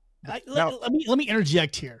now, let me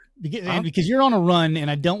interject here because you're on a run,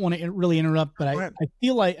 and I don't want to really interrupt, but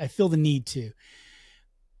I feel the need to.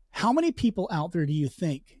 How many people out there do you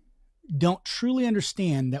think don't truly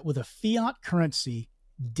understand that with a fiat currency,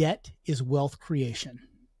 debt is wealth creation?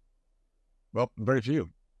 Well, very few.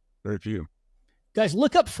 Very few. Guys,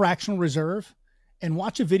 look up fractional reserve and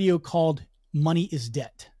watch a video called Money is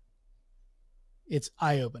Debt. It's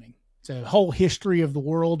eye-opening. It's a whole history of the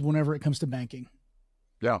world whenever it comes to banking.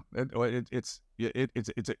 Yeah, it's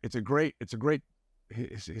a great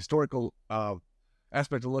historical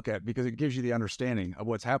aspect to look at, because it gives you the understanding of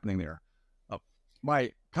what's happening there.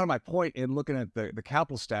 My point in looking at the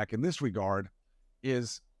capital stack in this regard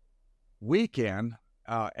is we can,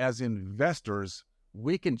 as investors,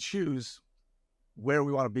 we can choose where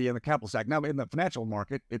we want to be in the capital stack. Now, in the financial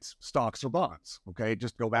market, it's stocks or bonds. Okay,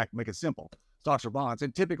 just go back and make it simple. Stocks or bonds,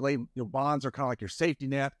 and typically, bonds are kind of like your safety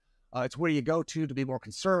net. It's where you go to be more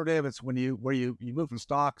conservative. It's where you move from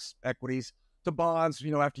stocks, equities to bonds.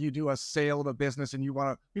 After you do a sale of a business and you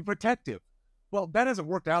want to be protective. Well, that hasn't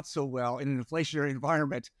worked out so well in an inflationary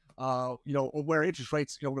environment. Where interest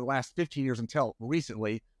rates over the last 15 years until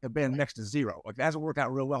recently have been next to zero. Like, it hasn't worked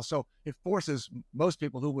out real well. So it forces most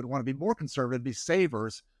people who would want to be more conservative, be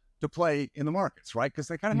savers, to play in the markets, right? Because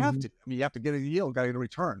they kind of have to. I mean, you have to get a yield, got to get a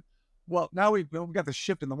return. Well, now we've got the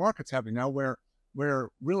shift in the markets happening now, where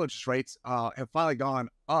real interest rates have finally gone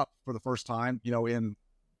up for the first time, in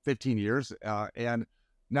 15 years, and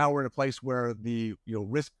now we're in a place where the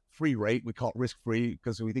risk-free rate, we call it risk-free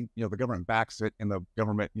because we think the government backs it, and the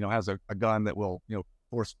government has a gun that will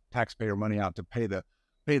force taxpayer money out to pay the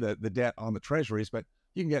debt on the treasuries. But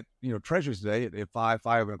you can get treasuries today at 5,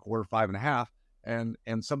 5.25, 5.5,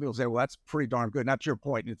 and some people say, well, that's pretty darn good. Now, to your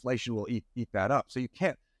point, inflation will eat that up. So you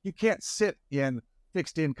can't sit in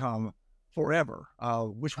fixed income forever.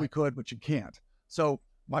 Wish we could, but you can't. So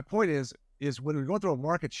my point is when we're going through a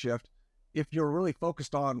market shift, if you're really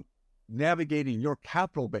focused on navigating your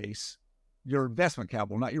capital base, your investment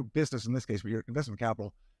capital, not your business in this case, but your investment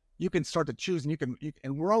capital, you can start to choose, and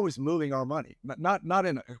and we're always moving our money, not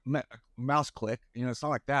in a mouse click, it's not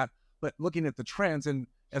like that, but looking at the trends. And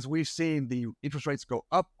as we've seen the interest rates go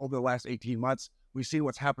up over the last 18 months, we've seen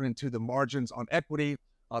what's happening to the margins on equity.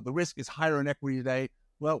 The risk is higher in equity today.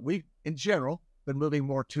 Well, we, in general, been moving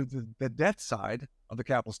more to the debt side of the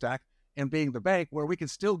capital stack, and being the bank, where we can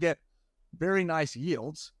still get very nice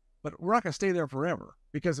yields, but we're not going to stay there forever,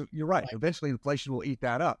 because you're right. Eventually inflation will eat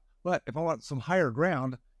that up. But if I want some higher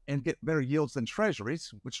ground and get better yields than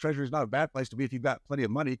treasuries, which treasury is not a bad place to be if you've got plenty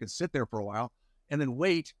of money, you can sit there for a while and then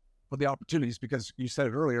wait for the opportunities, because you said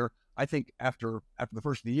it earlier, I think after the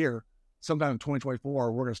first of the year, sometime in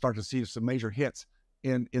 2024, we're going to start to see some major hits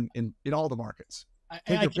in all the markets.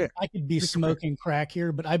 I could be smoking crack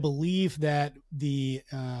here, but I believe that the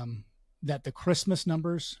Christmas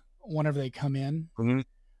numbers, whenever they come in,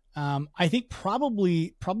 I think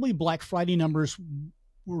probably Black Friday numbers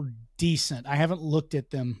were decent. I haven't looked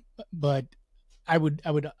at them, but I would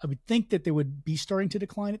think that they would be starting to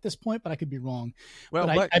decline at this point, but I could be wrong. Well,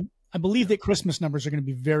 but I believe that Christmas numbers are going to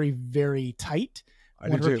be very, very tight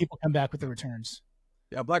whenever people come back with the returns.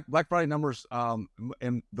 Yeah, Black Friday numbers,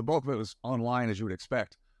 and the bulk of it was online, as you would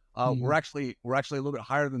expect. We're actually a little bit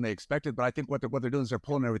higher than they expected, but I think what they're doing is they're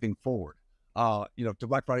pulling everything forward, to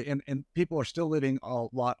Black Friday, and people are still living a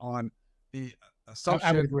lot on the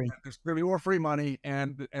assumption that there's going to be more free money,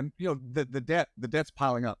 and the debt's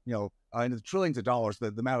piling up, in the trillions of dollars,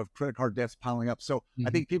 the amount of credit card debt's piling up. So I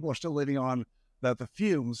think people are still living on the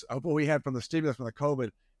fumes of what we had from the stimulus from the COVID.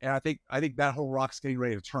 And I think that whole rock's getting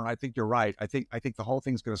ready to turn. I think you're right. I think the whole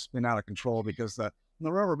thing's going to spin out of control, because the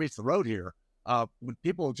rubber meets the road here. When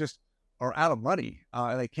people just are out of money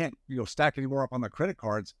and they can't stack any more up on their credit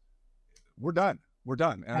cards, we're done.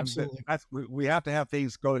 And absolutely, we have to have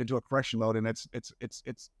things going into a correction mode, and it's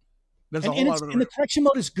there's and the correction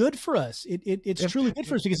mode is good for us. It's truly good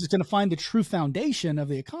for us, because it's going to find the true foundation of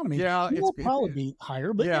the economy. Yeah, it will probably be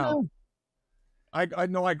higher, but I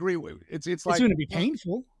know, I agree with you. It's like, it's going to be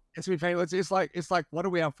painful. It's going to be painful. It's like, what do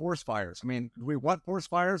we have? Forest fires. I mean, do we want forest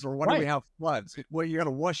fires, or what do we have? Floods. Well, you got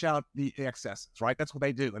to wash out the excesses, right? That's what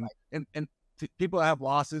they do. And people have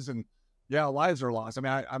losses, and lives are lost. I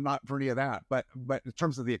mean, I'm not for any of that. But in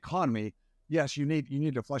terms of the economy, yes, you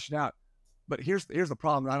need to flush it out. But here's the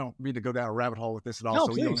problem. I don't mean to go down a rabbit hole with this at all. No,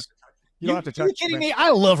 so please. You don't have to touch. You're kidding me? I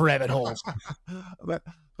love rabbit holes.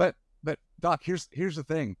 but Doc, here's the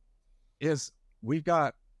thing, is we've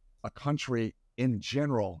got a country in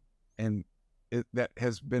general, and that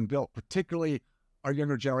has been built particularly our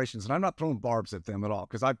younger generations, and I'm not throwing barbs at them at all,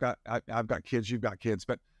 because I've got kids, you've got kids,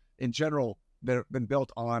 but in general, they've been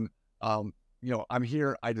built on, I'm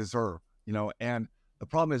here, I deserve, and the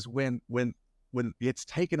problem is when it's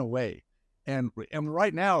taken away, and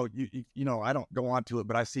right now, I don't go on to it,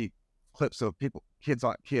 but I see clips of kids,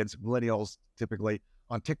 millennials typically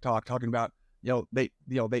on TikTok talking about, they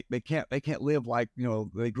can't live like,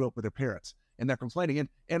 they grew up with their parents, and they're complaining,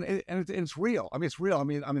 and it's real. I mean, it's real. I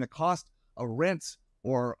mean, the cost of rents,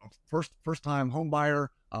 or first time home buyer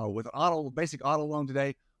with an basic auto loan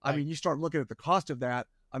today. I mean, you start looking at the cost of that.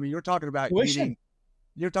 I mean, you're talking about Tuition.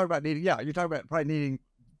 you're talking about probably needing,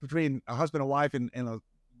 between a husband and wife and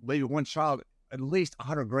maybe one child, at least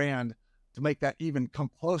 $100,000 to make that even come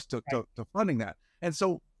close to funding that. And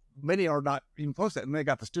so many are not even close to that, and they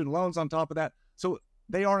got the student loans on top of that. So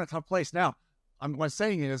they are in a tough place. Now, what I'm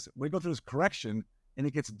saying is, we go through this correction and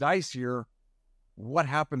it gets dicier. What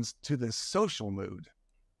happens to the social mood?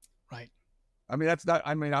 Right. I mean, that's what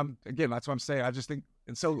I'm saying. I just think,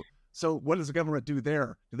 and so what does the government do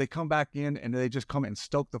there? Do they come back in and do they just come and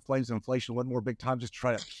stoke the flames of inflation one more big time, just to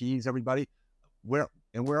try to appease everybody? Where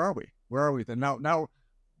are we? Where are we then? Now,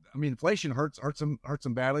 I mean, inflation hurts them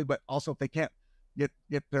badly, but also if they can't get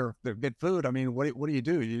their food, I mean, what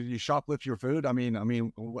do? You shoplift your food? I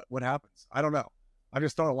mean, what happens? I don't know. I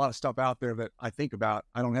just throw a lot of stuff out there that I think about.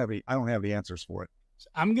 I don't have the answers for it. So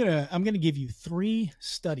I'm gonna give you 3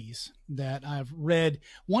 studies that I've read.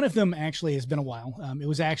 One of them actually has been a while. It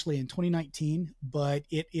was actually in 2019, but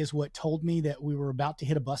it is what told me that we were about to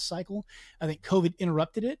hit a bust cycle. I think COVID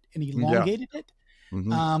interrupted it and elongated it.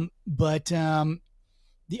 Mm-hmm. But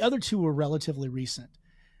the other 2 were relatively recent.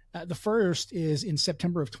 The first is in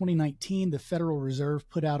September of 2019, the Federal Reserve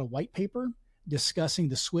put out a white paper discussing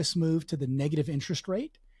the Swiss move to the negative interest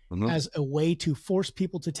rate as a way to force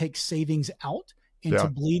people to take savings out and to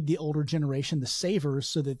bleed the older generation, the savers,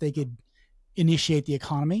 so that they could initiate the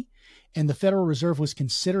economy. And the Federal Reserve was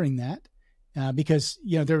considering that because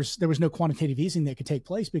there was no quantitative easing that could take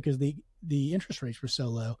place because the interest rates were so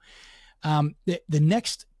low. The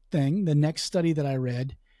next study that I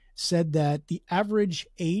read said that the average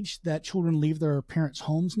age that children leave their parents'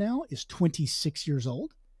 homes now is 26 years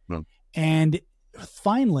old. No. And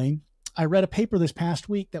finally, I read a paper this past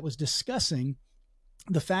week that was discussing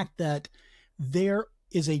the fact that there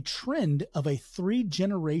is a trend of a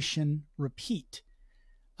 3-generation repeat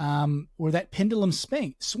where that pendulum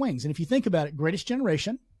swings. And if you think about it, greatest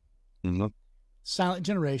generation, silent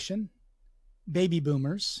generation, baby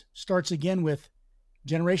boomers, starts again with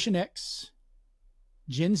Generation X,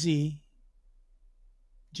 Gen Z,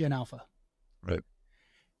 Gen Alpha. Right.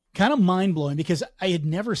 Kind of mind blowing because I had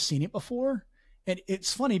never seen it before. And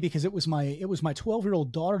it's funny because it was my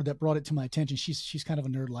 12-year-old daughter that brought it to my attention. She's kind of a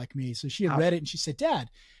nerd like me. So she had read it and she said, "Dad,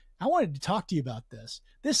 I wanted to talk to you about this.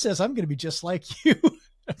 This says I'm going to be just like you."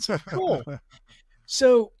 That's cool.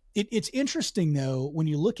 So it's interesting though, when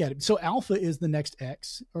you look at it. So Alpha is the next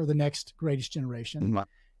X, or the next greatest generation.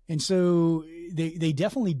 And so they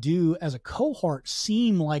definitely do, as a cohort,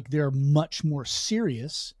 seem like they're much more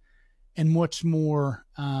serious and much more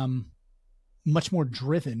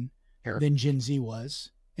driven than Gen Z was,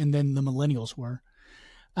 and then the millennials were.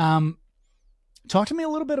 Talk to me a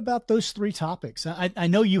little bit about those 3 topics. I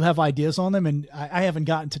know you have ideas on them, and I haven't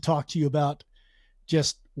gotten to talk to you about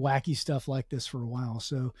just wacky stuff like this for a while.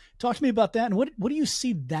 So talk to me about that. And what do you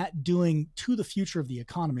see that doing to the future of the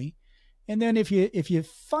economy? And then if you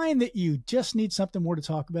find that you just need something more to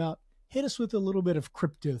talk about, hit us with a little bit of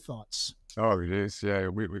crypto thoughts. Oh, it is. Yeah.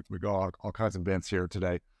 We go all kinds of events here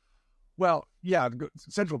today. Well, yeah,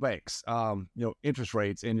 central banks, interest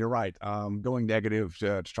rates, and you're right, going negative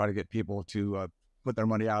to try to get people to put their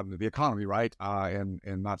money out into the economy, right, and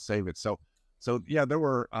not save it. So yeah, there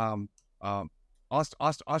were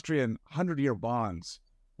Austrian 100-year bonds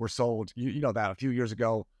were sold, you know that, a few years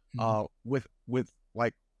ago, with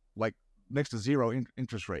like next to zero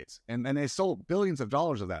interest rates, and they sold billions of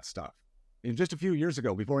dollars of that stuff in just a few years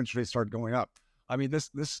ago before interest rates started going up. I mean,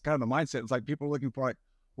 this is kind of the mindset. It's like people are looking for, like,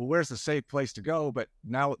 well, where's the safe place to go? But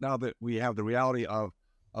now that we have the reality of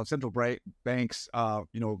central banks,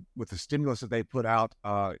 with the stimulus that they put out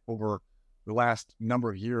over the last number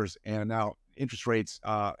of years, and now interest rates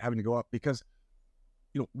having to go up, because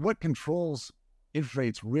what controls interest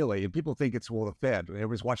rates really? And people think it's, well, the Fed.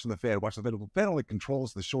 Everybody's watching the Fed. The Fed only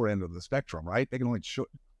controls the short end of the spectrum, right? They can only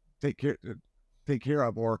take care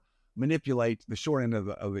of or manipulate the short end of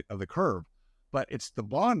the curve. But it's the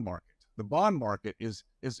bond market. The bond market is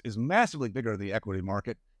massively bigger than the equity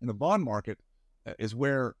market, and the bond market is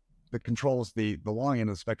where it controls the long end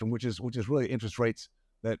of the spectrum, which is really interest rates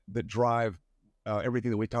that drive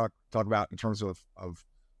everything that we talk about in terms of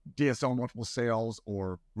DSO multiple sales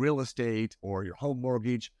or real estate or your home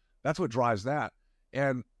mortgage. That's what drives that.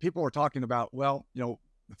 And people are talking about, well, the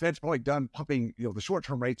Fed's probably done pumping, the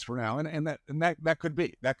short-term rates for now, and that could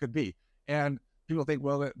be. And people think,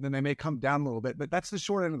 well, then they may come down a little bit, but that's the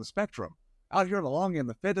short end of the spectrum. Out here on the long end,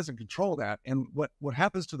 the Fed doesn't control that. And what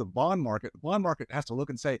happens to the bond market? The bond market has to look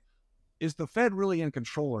and say, is the Fed really in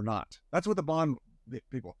control or not? That's what the bond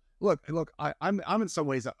people look. I'm in some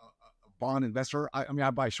ways a bond investor. I mean,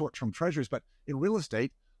 I buy short-term treasuries, but in real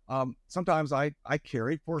estate, sometimes I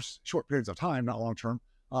carry for short periods of time, not long-term,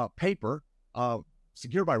 paper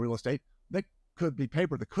secured by real estate. That could be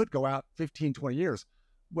paper that could go out 15, 20 years.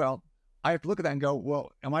 Well, I have to look at that and go,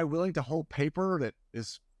 well, am I willing to hold paper that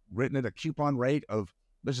is written at a coupon rate of,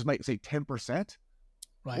 let's just say 10%?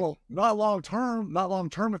 Right. Well, not long-term.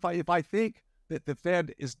 If I think that the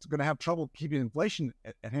Fed is going to have trouble keeping inflation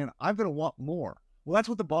at hand, I'm going to want more. Well, that's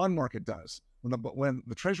what the bond market does. When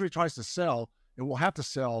the Treasury tries to sell, it will have to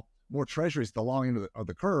sell more Treasuries at the long end of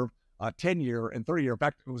the curve, 10-year and 30-year. In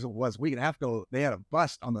fact, it was a week and a half ago, they had a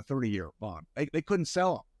bust on the 30-year bond. They couldn't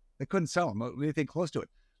sell them. They couldn't sell them, anything close to it.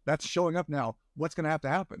 That's showing up now. What's going to have to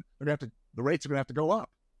happen? The rates are going to have to go up.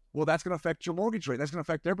 Well, that's going to affect your mortgage rate. That's going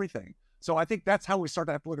to affect everything. So I think that's how we start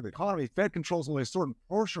to have to look at the economy. Fed controls only a certain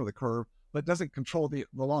portion of the curve, but doesn't control the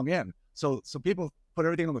long end. So people put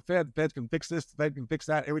everything on the Fed. The Fed can fix this. The Fed can fix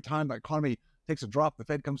that. Every time the economy takes a drop, the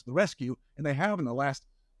Fed comes to the rescue, and they have in the last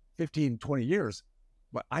 15, 20 years.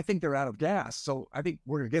 But I think they're out of gas. So I think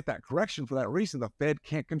we're going to get that correction for that reason. The Fed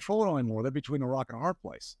can't control it anymore. They're between a rock and a hard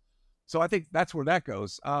place. So I think that's where that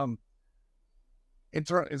goes. As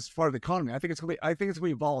far as the economy, I think it's going to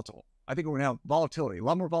be volatile. I think we're going to have volatility, a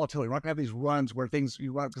lot more volatility. We're not going to have these runs where things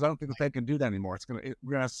you run, because I don't think the Fed can do that anymore. We're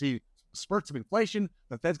going to see spurts of inflation.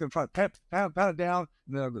 The Fed's going to try to pat it down.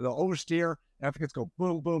 They'll oversteer. And I think it's go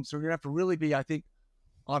boom, boom. So you're going to have to really be, I think,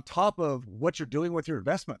 on top of what you're doing with your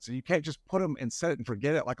investments. And you can't just put them and set it and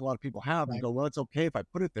forget it like a lot of people have and go, well, it's okay if I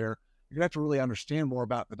put it there. You're going to have to really understand more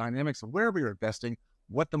about the dynamics of wherever you're investing,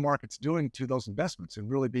 what the market's doing to those investments, and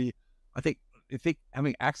really be, I think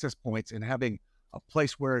having access points and having a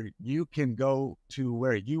place where you can go to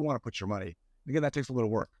where you want to put your money. Again, that takes a little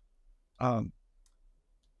work. All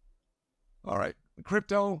right.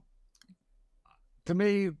 Crypto, to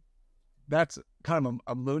me, that's kind of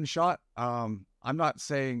a moonshot. I'm not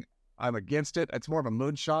saying I'm against it. It's more of a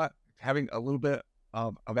moonshot, having a little bit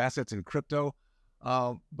of assets in crypto.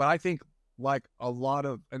 But I think like a lot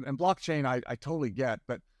of, and blockchain, I totally get,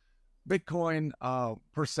 but Bitcoin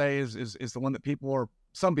per se is the one that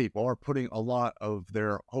some people are putting a lot of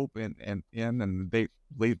their hope in, and they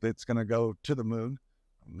believe it's going to go to the moon.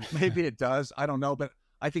 Maybe it does. I don't know. But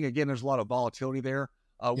I think, again, there's a lot of volatility there.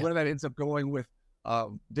 Where that ends up going with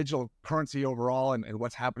digital currency overall and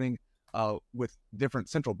what's happening with different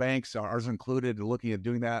central banks, ours included, looking at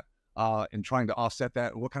doing that and trying to offset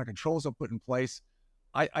that, what kind of controls they'll put in place.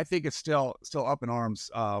 I think it's still up in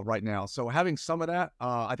arms right now. So having some of that,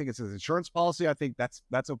 I think it's an insurance policy. I think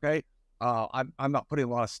that's okay. I'm not putting a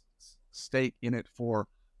lot of stake in it for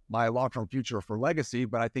my long-term future or for legacy,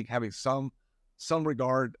 but I think having some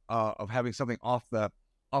regard of having something off the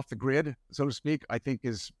grid, so to speak, I think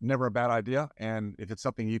is never a bad idea. And if it's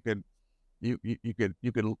something you could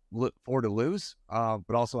look forward to lose,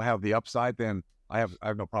 but also have the upside, then I have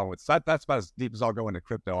no problem with it. That's about as deep as I'll go into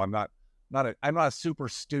crypto. I'm not a super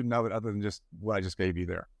student of it, other than just what I just gave you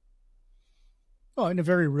there. Oh, in a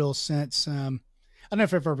very real sense. I don't know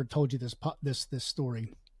if I've ever told you this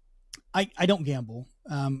story. I don't gamble.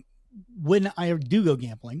 When I do go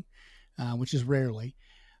gambling, which is rarely,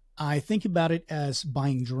 I think about it as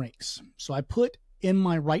buying drinks. So I put in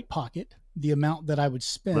my right pocket the amount that I would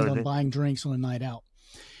spend on buying drinks on a night out.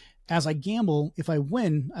 As I gamble, if I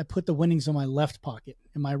win, I put the winnings in my left pocket.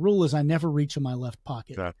 And my rule is I never reach in my left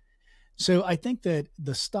pocket. Okay. So I think that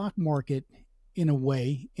the stock market, in a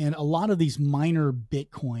way, and a lot of these minor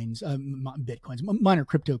minor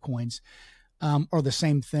crypto coins are the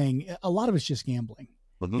same thing. A lot of it's just gambling.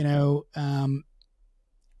 Mm-hmm.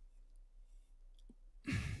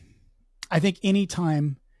 I think any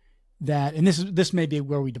time that, and this may be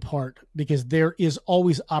where we depart, because there is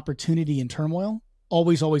always opportunity in turmoil,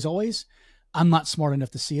 always, always, always. I'm not smart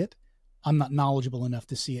enough to see it. I'm not knowledgeable enough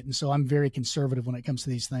to see it. And so I'm very conservative when it comes to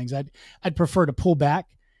these things. I'd prefer to pull back,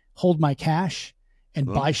 hold my cash, and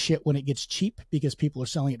buy shit when it gets cheap, because people are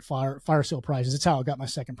selling at fire sale prices. It's how I got my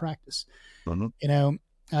second practice.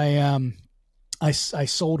 I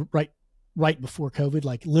sold right before COVID,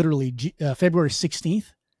 like literally February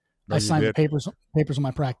 16th. I signed the papers on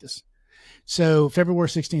my practice. So February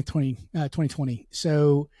 16th, 2020.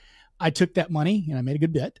 So I took that money and I made a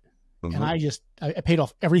good bet, and I paid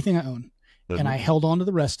off everything I own, and I held on to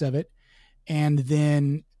the rest of it. And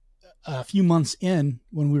then a few months in,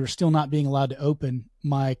 when we were still not being allowed to open,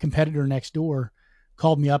 my competitor next door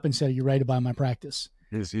called me up and said, "Are you ready to buy my practice?"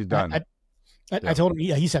 He's done. I told him,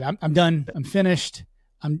 yeah, he said, I'm done. I'm finished.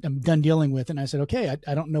 I'm done dealing with it. And I said, okay,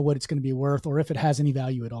 I don't know what it's going to be worth or if it has any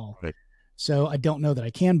value at all. Right. So I don't know that I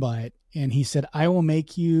can buy it. And he said, I will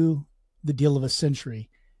make you the deal of a century.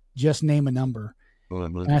 Just name a number.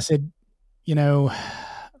 And I said,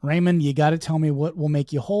 Raymond, you got to tell me what will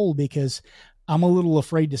make you whole, because I'm a little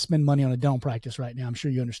afraid to spend money on a dental practice right now. I'm sure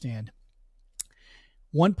you understand.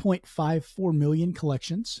 1.54 million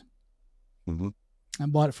collections. I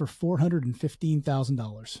bought it for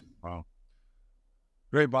 $415,000. Wow.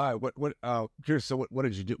 Great buy. Curious. So what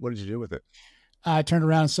did you do? What did you do with it? I turned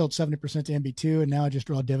around and sold 70% to MB2, and now I just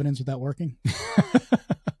draw dividends without working.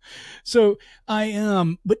 So I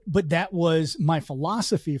am, but that was my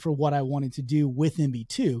philosophy for what I wanted to do with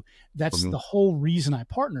MB2. That's the whole reason I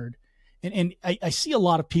partnered. And I see a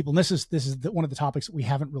lot of people, and this is one of the topics that we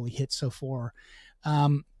haven't really hit so far.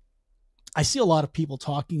 I see a lot of people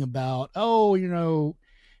talking about,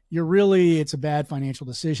 it's a bad financial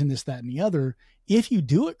decision, this, that, and the other. If you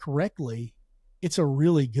do it correctly, it's a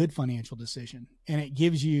really good financial decision, and it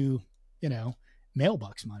gives you,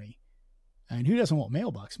 mailbox money. And who doesn't want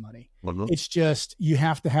mailbox money? It's just, you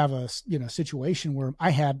have to have a, situation where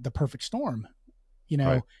I had the perfect storm.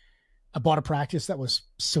 Right. I bought a practice that was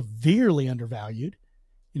severely undervalued.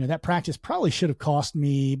 That practice probably should have cost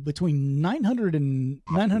me between 900 and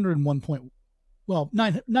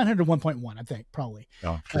 901.1, I think, probably,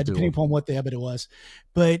 depending upon what the EBITDA was.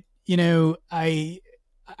 But, I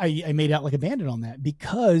made out like a bandit on that,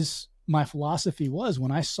 because my philosophy was,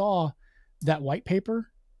 when I saw that white paper,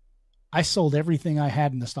 I sold everything I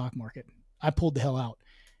had in the stock market. I pulled the hell out.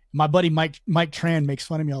 My buddy, Mike Tran, makes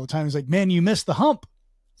fun of me all the time. He's like, man, you missed the hump.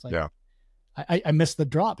 It's like, I missed the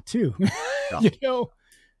drop too.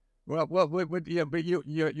 Well, but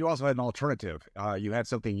you also had an alternative. You had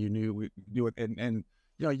something you knew it, and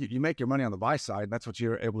you make your money on the buy side. That's what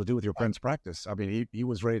you're able to do with your friend's practice. I mean, he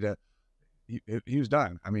was ready to. He was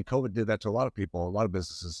done. I mean, COVID did that to a lot of people. A lot of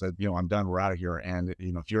businesses said, I'm done. We're out of here. And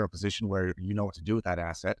if you're in a position where you know what to do with that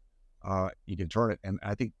asset, you can turn it. And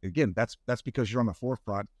I think, again, that's because you're on the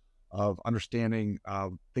forefront of understanding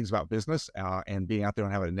things about business and being out there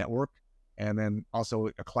and having a network. And then also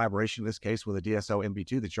a collaboration, in this case, with a DSO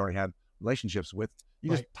MB2 that you already had relationships with.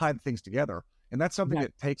 You just tied things together. And that's something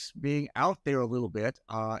that takes being out there a little bit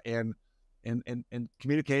and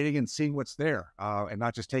communicating and seeing what's there, and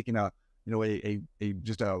not just taking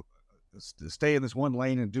stay in this one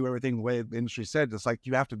lane and do everything the way the industry said. It's like,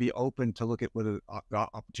 you have to be open to look at what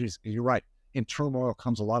opportunities. You're right. In turmoil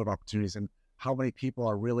comes a lot of opportunities, and how many people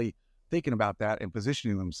are really thinking about that and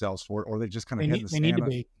positioning themselves for it, or they just kind of head in the sand. Need to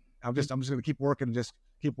be. I'm just going to keep working and just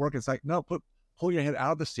keep working. It's like, no, pull your head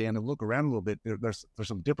out of the sand and look around a little bit. There's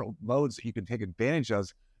some different modes that you can take advantage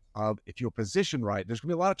of. If you're positioned right, there's going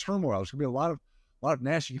to be a lot of turmoil. There's going to be a lot of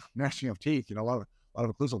gnashing of teeth. A lot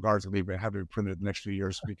of occlusal guards going to be having to be printed in the next few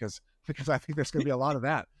years because I think there's going to be a lot of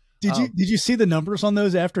that. Did you see the numbers on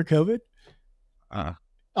those after COVID? I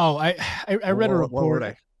read a report. What were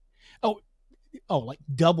they? Like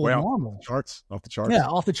double normal. Off the charts. Yeah,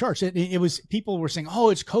 off the charts. It was, people were saying,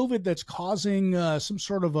 it's COVID that's causing some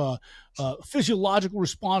sort of a physiological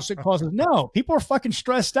response that causes. No, people are fucking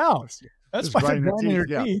stressed out. That's why they're grinding their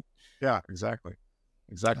teeth. Yeah, exactly.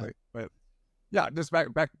 But yeah, just back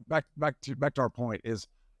to our point is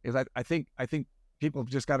I think people have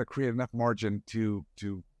just got to create enough margin to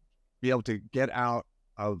be able to get out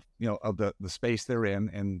of the space they're in,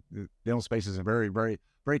 and the dental space is a very, very,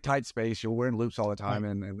 very tight space. You're wearing loops all the time,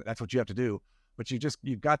 and that's what you have to do. But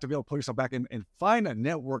you've got to be able to pull yourself back and find a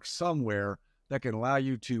network somewhere that can allow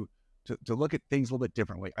you to look at things a little bit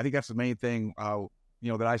differently. I think that's the main thing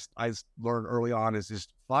that I learned early on, is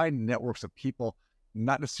just find networks of people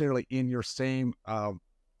not necessarily in your same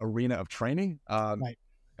arena of training. I'm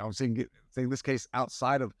saying in this case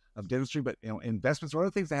outside of dentistry, but investments or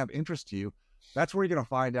other things that have interest to you. That's where you're going to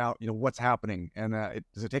find out what's happening. And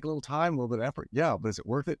does it take a little time, a little bit of effort? Yeah, but is it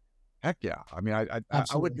worth it? Heck yeah. I mean, I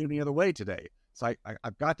wouldn't do it any other way today. So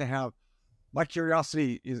I've got to have, my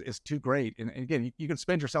curiosity is too great. And again, you can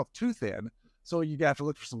spend yourself too thin, so you have to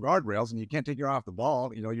look for some guardrails, and you can't take your eye off the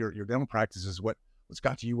ball. Your dental practice is what's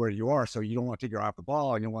got you where you are. So you don't want to take your eye off the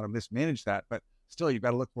ball, and you don't want to mismanage that. But still, you've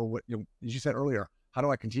got to look for what, as you said earlier, how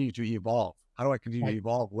do I continue to evolve? How do I continue to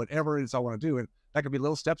evolve whatever it is I want to do? And that could be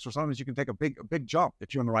little steps, or sometimes you can take a big jump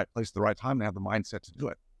if you're in the right place at the right time and have the mindset to do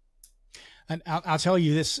it. And I'll tell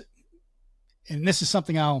you this, and this is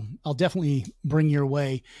something I'll definitely bring your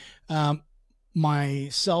way.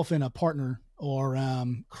 Myself and a partner are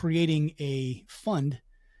creating a fund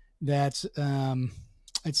that's I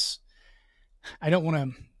don't want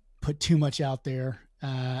to put too much out there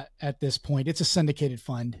at this point. It's a syndicated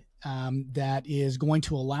fund that is going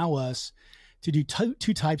to allow us to do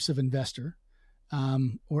two types of investor.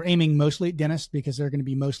 We're aiming mostly at dentists because they're going to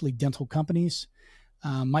be mostly dental companies.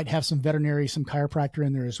 Might have some veterinary, some chiropractor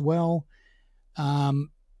in there as well.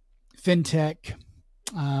 Fintech,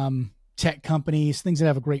 tech companies, things that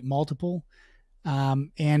have a great multiple.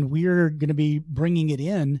 And we're going to be bringing it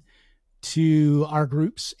in to our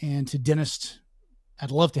groups and to dentists. I'd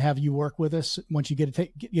love to have you work with us once you get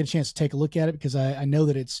a chance to take a look at it, because I know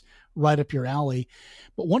that it's right up your alley.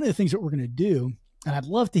 But one of the things that we're going to do, and I'd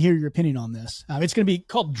love to hear your opinion on this, it's going to be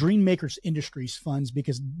called Dream Makers Industries Funds,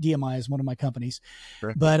 because DMI is one of my companies.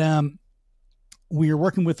 Sure. But we are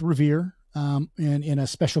working with Revere in a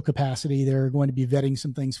special capacity. They're going to be vetting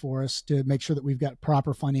some things for us to make sure that we've got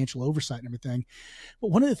proper financial oversight and everything. But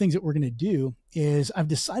one of the things that we're going to do is I've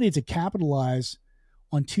decided to capitalize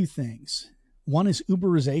on two things. One is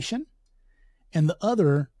Uberization, and the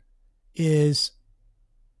other is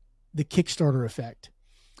the Kickstarter effect.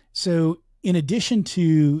 So in addition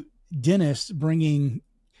to dentists bringing,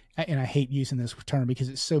 and I hate using this term because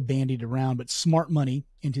it's so bandied around, but smart money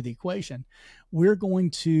into the equation, we're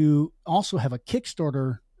going to also have a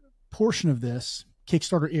Kickstarter portion of this,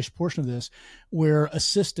 Kickstarter-ish portion of this, where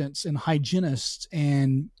assistants and hygienists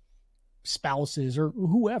and spouses or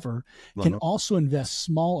whoever can also invest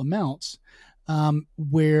small amounts,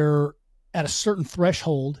 where at a certain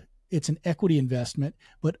threshold, it's an equity investment,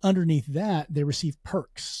 but underneath that, they receive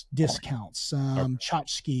perks, discounts,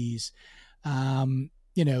 tchotchkes,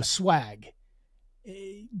 swag,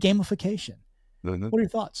 gamification. What are your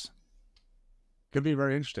thoughts? Could be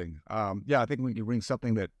very interesting. I think we can bring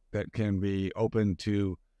something that can be open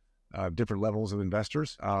to different levels of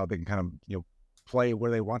investors. They can kind of, play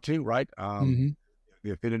where they want to, right? The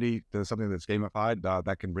affinity to something that's gamified,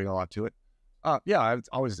 that can bring a lot to it. It's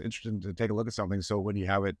always interesting to take a look at something. So when you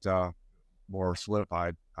have it more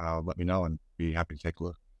solidified, let me know and be happy to take a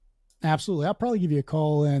look. Absolutely. I'll probably give you a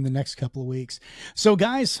call in the next couple of weeks. So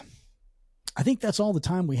guys, I think that's all the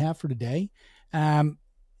time we have for today.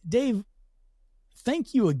 Dave,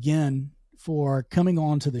 thank you again for coming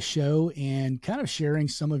on to the show and kind of sharing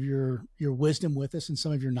some of your wisdom with us and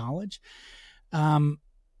some of your knowledge.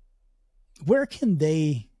 Where can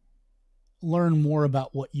they learn more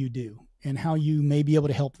about what you do and how you may be able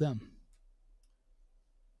to help them?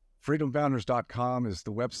 freedomfounders.com is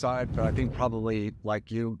the website, but I think probably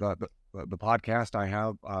like you, the podcast I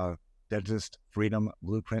have, Dentist Freedom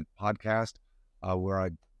Blueprint podcast, where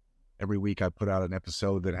every week I put out an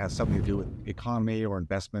episode that has something to do with economy or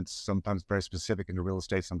investments, sometimes very specific into real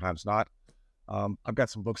estate, sometimes not. I've got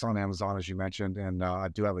some books on Amazon, as you mentioned, and I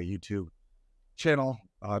do have a YouTube channel,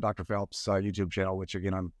 Dr. Phelps YouTube channel, which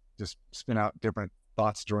again, I'm just spin out different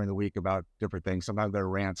thoughts during the week about different things. Sometimes they're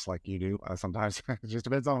rants like you do. Sometimes it just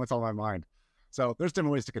depends on what's on my mind. So there's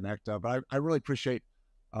different ways to connect, but I really appreciate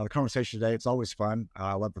the conversation today. It's always fun.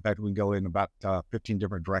 I love the fact that we can go in about 15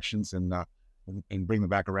 different directions and bring them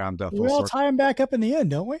back around. We all tie them back up in the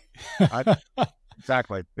end, don't we?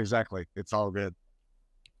 Exactly. It's all good.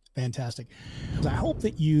 Fantastic. I hope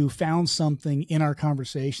that you found something in our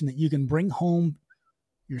conversation that you can bring home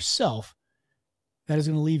yourself that is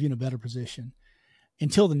going to leave you in a better position.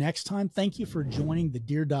 Until the next time, thank you for joining the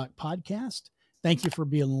Dear Doc podcast. Thank you for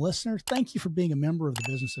being a listener. Thank you for being a member of the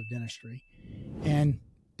business of dentistry. And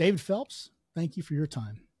David Phelps, thank you for your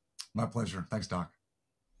time. My pleasure. Thanks, Doc.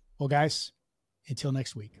 Well, guys, until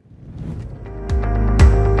next week.